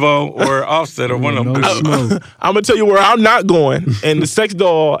you this: Quavo or Offset or one of them. I'm gonna tell you where I'm not going, and the sex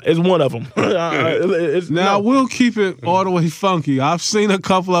doll is one of them. Now we'll keep it all the way funky. I've seen a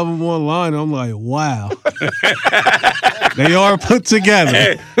couple of them online. I'm like, wow, they are put together.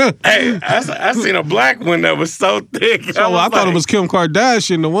 Hey, I seen a black one that was so thick. So I thought it was Kim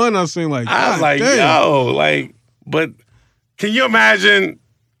Kardashian. The one I seen, like, I was like, damn. yo, like, but. Can you imagine,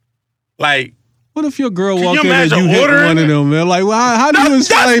 like... What if your girl walked in and you hit one of them, man? Like, well, how do you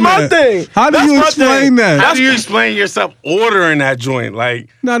explain that? That's my thing. How do you explain that? How do you explain yourself ordering that joint?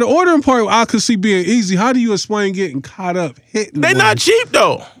 Like, now, the ordering part I could see being easy. How do you explain getting caught up hitting They're not cheap,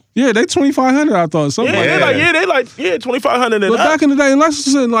 though. Yeah, they 2,500. I thought something like that. They like 2,500. But back in the day, like I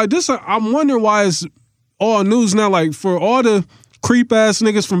said, like this, I'm wondering why it's all news now. Like for all the creep ass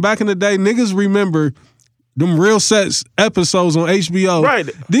niggas from back in the day, niggas remember them Real Sex episodes on HBO. Right.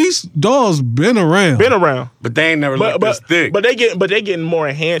 These dolls been around. But they ain't never looked this thick. But they getting more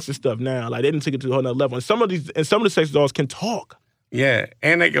enhanced and stuff now. Like they didn't take it to a whole nother level. And some of the sex dolls can talk. Yeah,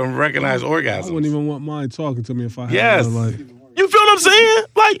 and they can recognize orgasms. I wouldn't even want mine talking to me if I had Yes. one, like. You feel what I'm saying?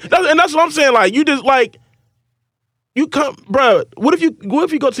 Like, that's what I'm saying. Like, you just like, you come, bro. What if you go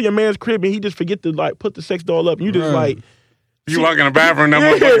to your man's crib and he just forget to like put the sex doll up and you just like. You walk in the bathroom, that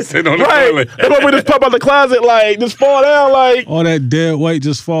motherfucker sitting on the toilet. That motherfucker just pop out the closet, like, just fall down, like. All that dead weight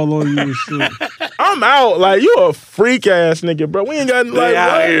just fall on you and shit. I'm out. Like, you a freak ass nigga, bro. We ain't got like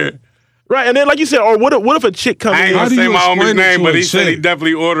out here. Right, and then like you said, or what if a chick comes in? I ain't How gonna do say you my homie's explain it name, to but a he said he chick?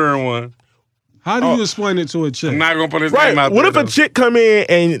 definitely ordering one. How do you explain it to a chick? I'm not gonna put his Right. name out What there. if a chick come in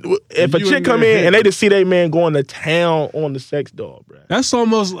and if a You chick in come there in and they just see their man going to town on the sex doll, bro? That's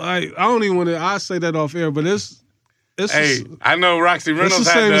almost like I don't even want to. I say that off air, but it's. Hey, I know Roxy It's Reynolds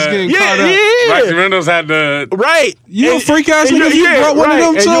the same as had getting the. caught up. Yeah. Roxy Reynolds had the. Right. You a freak ass and nigga? You brought one of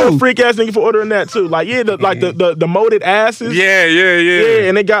them and too. you a freak ass nigga for ordering that too. Like the molded asses. Yeah. Yeah,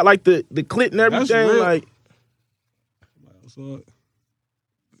 and they got like the clit and That's everything. real. Like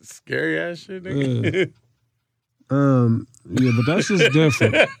Scary ass shit, nigga. Yeah, but that's just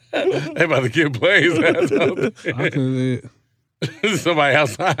different. They about to get Blaze ass out there. I can, Somebody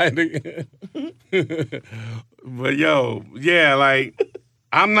outside. Nigga. But yo, yeah, like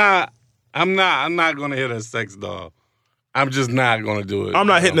I'm not gonna hit a sex doll. I'm just not gonna do it. I'm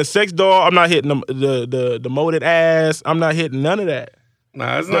not hitting the sex doll. I'm not hitting the molded ass. I'm not hitting none of that.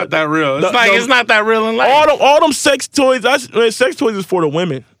 Nah, it's not that real. It's not that real in life. All them sex toys. Sex toys is for the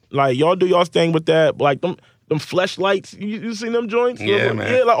women. Like y'all do y'all thing with that. Like them fleshlights. You seen them joints? Yeah,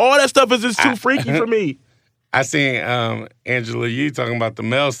 man. Yeah, like all that stuff is just too freaky for me. I seen Angela Yee talking about the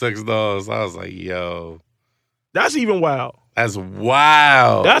male sex dolls. I was like, yo, That's even wild. that's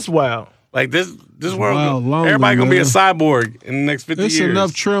wild. That's wild. Like this world, wild, lonely, everybody gonna be a man. cyborg in the next 50 it's years.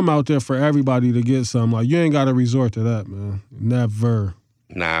 enough trim out there for everybody to get some. Like you ain't got to resort to that, man. Never.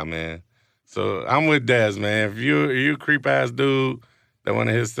 Nah, man. So I'm with Dez, man. If you a creep ass dude that want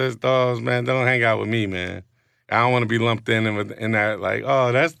to hit sex dolls, man, don't hang out with me, man. I don't want to be lumped in that like,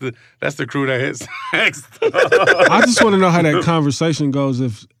 oh, that's the crew that hits sex dolls. I just want to know how that conversation goes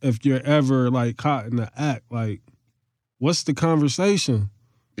if you're ever like caught in the act. Like, what's the conversation?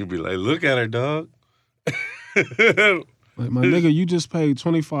 You be like, look at her, dog. Like, my nigga, you just paid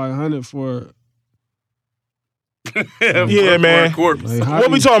 $2,500 for. Yeah, man. For a corpse. Like, how What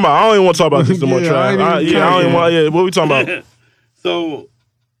do we you- talking about? I don't even want to talk about this no more, Yeah, I Trav. ain't even I don't even talking. want. Yeah, what we talking about? So,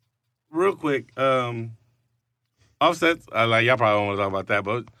 real quick, Offset's, like y'all probably don't want to talk about that,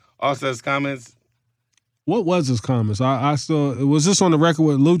 but Offset's comments. What was his comments? I still was this on the record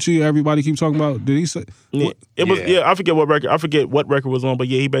with Lucci? Everybody keep talking about. Did he say? Yeah, it was. Yeah. Yeah, I forget what record. I forget what record was on, but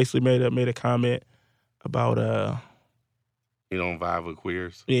yeah, he basically made a comment about You don't vibe with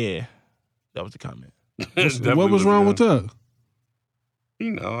queers. yeah, that was the comment. Definitely What was wrong with that? that?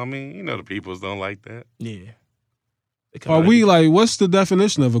 You know, I mean, the peoples don't like that. Yeah. Are we like? What's the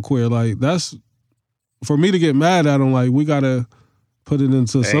definition of a queer? Like that's for me to get mad at him. Like we gotta put it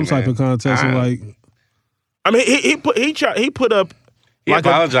into some type of context. And like, I mean, he put up. He like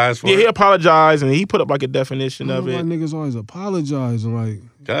apologized for Yeah, he it. apologized and he put up like a definition of why it. niggas always apologizing? Like,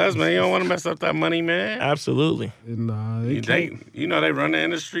 Cause man, you don't want to mess up that money, man. Absolutely. nah, they can't. They run the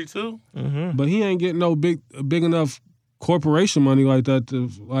industry too. Mm-hmm. But he ain't getting no big enough corporation money like that to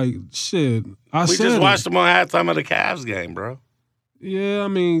like shit. I We said just it. watched them on halftime of the Cavs game, bro. Yeah, I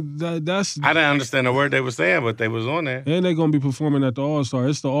mean that's I didn't understand the word they were saying, but they was on there. and they gonna be performing at the All Star.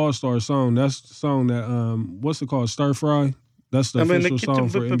 It's the All Star song. That's the song that what's it called? Stir Fry. That's the official song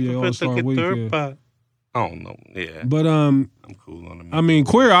for NBA All Star Weekend. I don't know. Yeah, But I'm cool on the. I mean,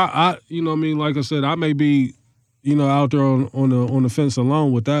 queer. I you know what I mean. Like I said, I may be out there on the fence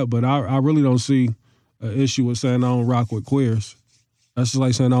alone with that, but I really don't see an issue with saying I don't rock with queers. That's just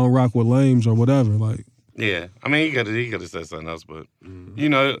like saying I don't rock with lames or whatever. Like Yeah, I mean, he could have said something else, but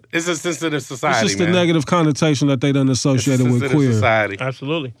it's a sensitive society. it's just man. the negative connotation that they done It's a associated with sensitive queer. society.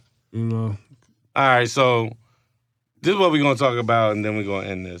 Absolutely. You know. All right, so this is what we're gonna talk about, and then we're gonna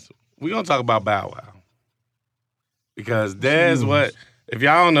end this. We're gonna talk about Bow Wow because Dez. If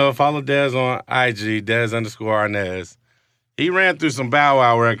y'all don't know, follow Dez on IG, Dez_Arnaz. He ran through some Bow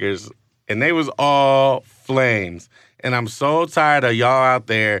Wow records, and they was all flames. And I'm so tired of y'all out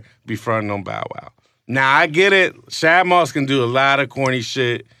there befriending on Bow Wow. Now I get it. Shad Moss can do a lot of corny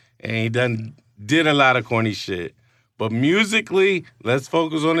shit, and he did a lot of corny shit. But musically, let's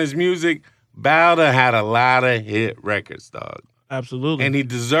focus on his music. Bow done had a lot of hit records, dog. Absolutely. And he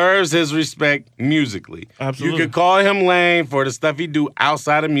deserves his respect musically. Absolutely. You could call him lame for the stuff he do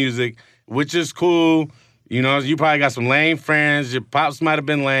outside of music, which is cool. You know, you probably got some lame friends. Your pops might have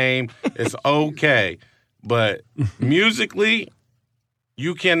been lame. It's okay. But musically,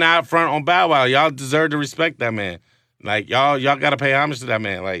 you cannot front on Bow Wow. Y'all deserve to respect that man. Like, y'all got to pay homage to that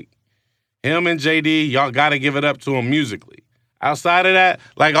man. Like, him and JD, y'all got to give it up to him musically. Outside of that,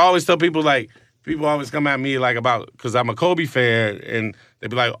 like, I always tell people, like, people always come at me, like, about, because I'm a Kobe fan, and they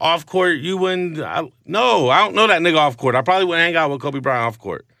be like, off court, you wouldn't. No, I don't know that nigga off court. I probably wouldn't hang out with Kobe Bryant off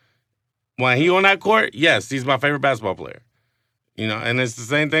court. When he on that court, yes, he's my favorite basketball player. You know, and it's the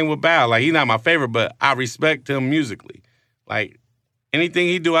same thing with Bow. Like, he's not my favorite, but I respect him musically. Like, anything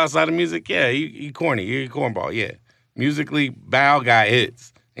he do outside of music, yeah, he corny. He a cornball, yeah. Musically, Bow got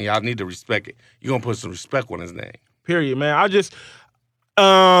hits, and y'all need to respect it. You're going to put some respect on his name. Period, man. I just,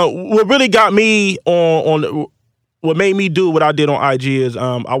 what really got me on what made me do what I did on IG is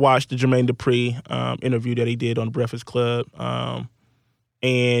I watched the Jermaine Dupri interview that he did on the Breakfast Club.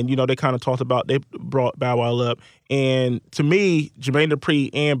 And, you know, they kind of talked about, they brought Bow Wow up. And to me, Jermaine Dupri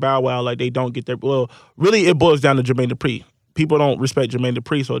and Bow Wow, like, they don't get their, well, really it boils down to Jermaine Dupri. People don't respect Jermaine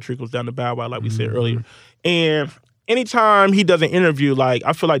Dupri, so it trickles down to Bow Wow, like we said earlier. And anytime he does an interview, like,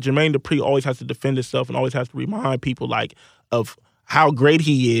 I feel like Jermaine Dupri always has to defend himself and always has to remind people, like, of how great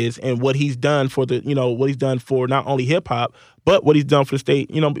he is and what he's done for the, you know, what he's done for not only hip hop, but what he's done for the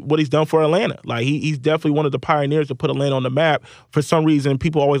state, you know, what he's done for Atlanta. Like, he's definitely one of the pioneers to put Atlanta on the map. For some reason,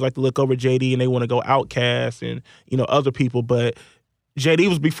 people always like to look over JD and they want to go Outkast and, you know, other people. But JD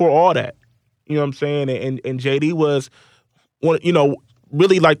was before all that. You know what I'm saying? And JD was, one, you know,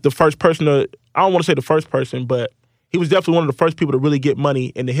 really like the first person to, I don't want to say the first person, but he was definitely one of the first people to really get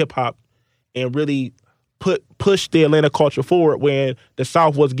money into hip hop and really push the Atlanta culture forward when the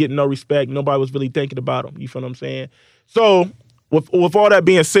South was getting no respect. Nobody was really thinking about him. You feel what I'm saying? So with all that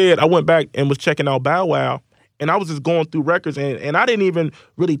being said, I went back and was checking out Bow Wow, and I was just going through records, and I didn't even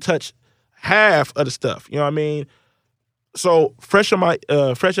really touch half of the stuff. You know what I mean? So fresh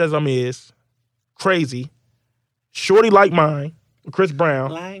as I'm is, Crazy, Shorty Like Mine, Chris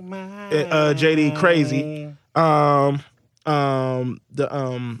Brown, Like mine. JD, Crazy,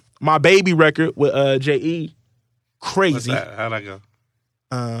 My Baby record with J.E., Crazy. What's that? How'd that go?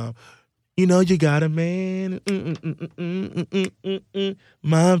 You know you got a man,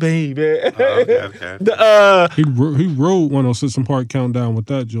 my baby. Oh, okay. He rode 106 & Park Countdown with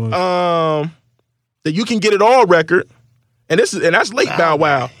that joint. The You Can Get It All record, and that's late Bow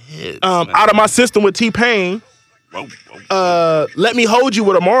Wow. Out of My System with T-Pain. Let Me Hold You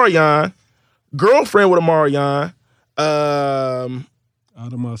with Omarion. Girlfriend with Omarion.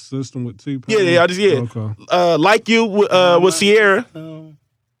 Out of My System with T-Pain. Yeah. Okay. Like You with Sierra.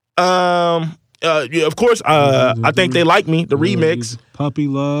 Yeah, of course. I Think They Like Me, the remix. Puppy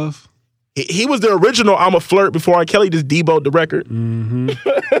Love. He was the original I'm a Flirt before R. Kelly just deboed the record. Mm-hmm.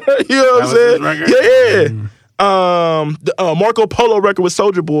 You know what I'm saying? Yeah. The Marco Polo record with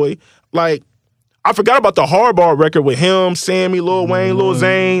Soulja Boy. Like, I forgot about the Hardball record with him, Sammy, Lil Wayne, Lil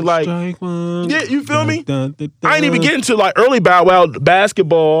Zane. Like, yeah, you feel me? I ain't even getting to like early Bow Wow,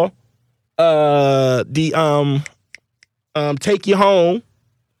 Basketball, Take You Home,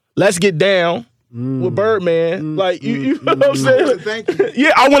 Let's Get Down with Birdman. Like, you know what I'm saying? Thank you.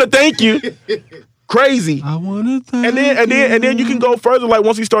 Yeah, I want to thank you. Crazy. I want to thank And then you can go further. Like,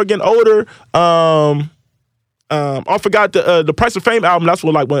 once he start getting older, I forgot the Price of Fame album. That's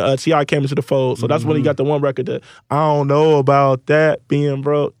when T.I. came into the fold. So that's when he got the one record that I don't know about that being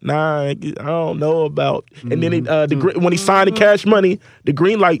broke. Nah, I don't know about. And then when he signed the Cash Money, the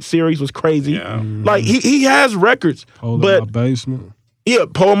Greenlight series was crazy. Yeah. Like he has records. Pole but in My Basement. yeah,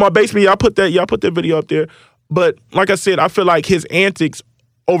 Pole in My Basement. Y'all put that video up there. But like I said, I feel like his antics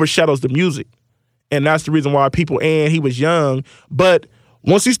overshadows the music, and that's the reason why he was young, but.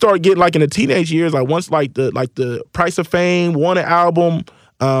 Once he started getting like in the teenage years, like once like the Price of Fame, Wanted album,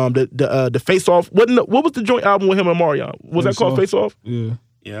 the Face Off. What was the joint album with him and Marion? Was that called Face Off? Yeah.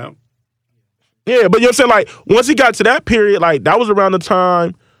 Yeah. Yeah, but you know what I'm saying? Like once he got to that period, like that was around the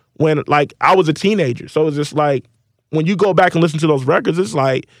time when like I was a teenager. So it's just like when you go back and listen to those records, it's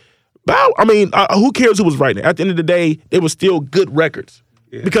like, who cares who was writing it? At the end of the day, it was still good records.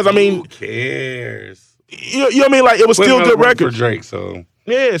 Yeah. Because I mean, who cares? You know what I mean? Like it was still good records. For Drake, so.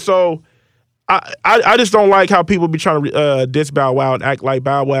 Yeah, so I just don't like how people be trying to diss Bow Wow and act like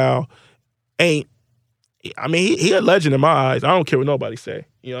Bow Wow ain't. I mean, he a legend in my eyes. I don't care what nobody say.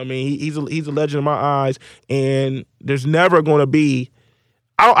 You know what I mean? He's a legend in my eyes, and there's never going to be.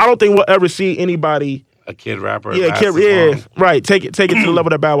 I don't think we'll ever see anybody a kid rapper. Yeah, right. Take it to the level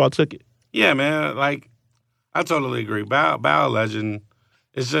that Bow Wow took it. Yeah, man. Like, I totally agree. Bow legend.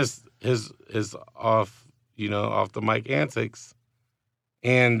 It's just his off the mic antics,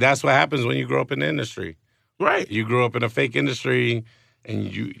 and that's what happens when you grow up in the industry. Right. You grew up in a fake industry,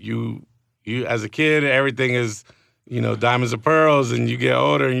 and you as a kid, everything is diamonds and pearls, and you get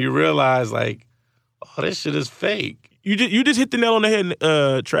older and you realize like, oh, this shit is fake. You just hit the nail on the head,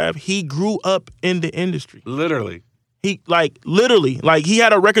 Trav. He grew up in the industry. Literally. He literally he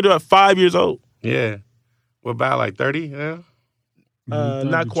had a record at 5 years old. Yeah. What about like 30? Yeah.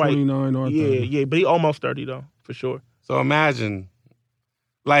 Not quite. 29 or 30. Yeah, but he almost 30 though, for sure. So imagine,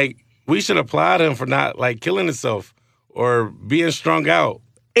 like, we should applaud him for not like killing himself or being strung out.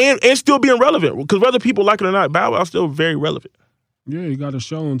 And still being relevant. Because whether people like it or not, Bow Wow's still very relevant. Yeah, he got a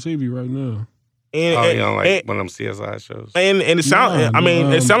show on TV right now. And, you know, like one of them CSI shows. And it sound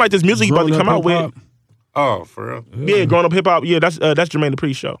it sound like this music he about to come out with. Oh, for real? Yeah, Grown Up Hip Hop. Yeah, that's Jermaine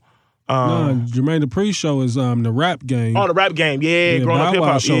Dupri's show. Jermaine Dupri show is the Rap Game. Oh, the Rap Game. Yeah, Grown Up Hip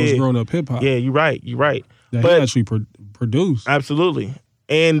Hop. Show is Grown Up Hip Hop. Yeah, you're right. That but he actually produced. Absolutely.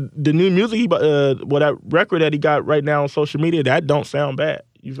 And the new music, that record that he got right now on social media, that don't sound bad.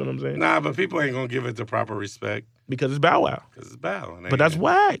 You feel what I'm saying? Nah, but people ain't gonna give it the proper respect because it's Bow Wow. Because it's Bow. But that's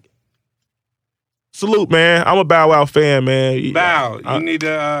whack. Salute, man. I'm a Bow Wow fan, man. Bow, you need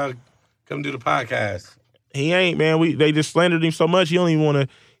to come do the podcast. He ain't, man. They just slandered him so much. He don't even want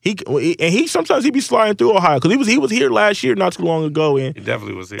to. He sometimes he be sliding through Ohio because he was here last year, not too long ago, and he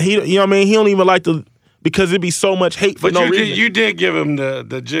definitely was here. You know what I mean? He don't even like to because it'd be so much hate for no reason. You did give him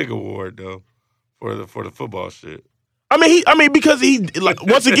the Jig Award though for the football shit. I mean, because he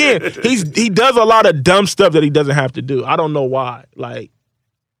once again he does a lot of dumb stuff that he doesn't have to do. I don't know why.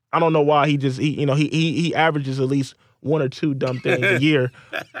 I don't know why he averages at least one or two dumb things a year,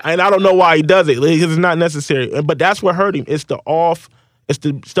 and I don't know why he does it because it's not necessary. But that's what hurt him. It's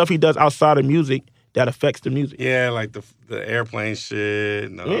the stuff he does outside of music that affects the music. Yeah, like the airplane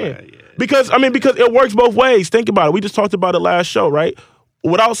shit. Yeah. Because it works both ways. Think about it. We just talked about it last show, right?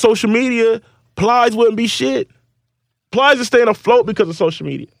 Without social media, Plies wouldn't be shit. Plies is staying afloat because of social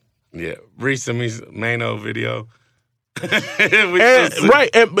media. Yeah, recently Mano video.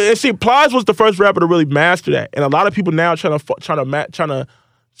 And see, Plies was the first rapper to really master that, and a lot of people now trying to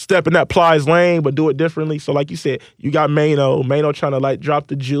step in that Plies lane, but do it differently. So, like you said, you got Mano trying to drop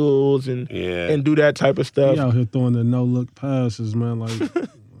the jewels and do that type of stuff. He out here throwing the no look passes, man.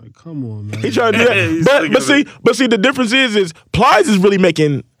 Like come on, man. He trying to do that, but see, the difference is Plies is really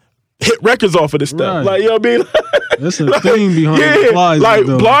making hit records off of this stuff. Right. You know what I mean? That's a theme behind Plies.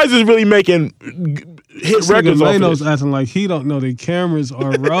 Plies is really making hit records off of this. Acting like he don't know the cameras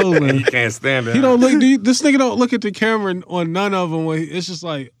are rolling. He can't stand it. He don't look. This nigga don't look at the camera on none of them. It's just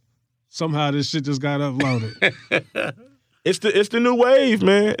like somehow this shit just got uploaded. It's the new wave,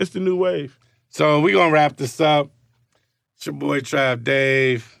 man. It's the new wave. So we gonna wrap this up. It's your boy Trav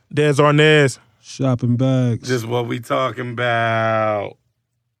Dave. Dez Arnaz. Shopping bags. Just what we talking about.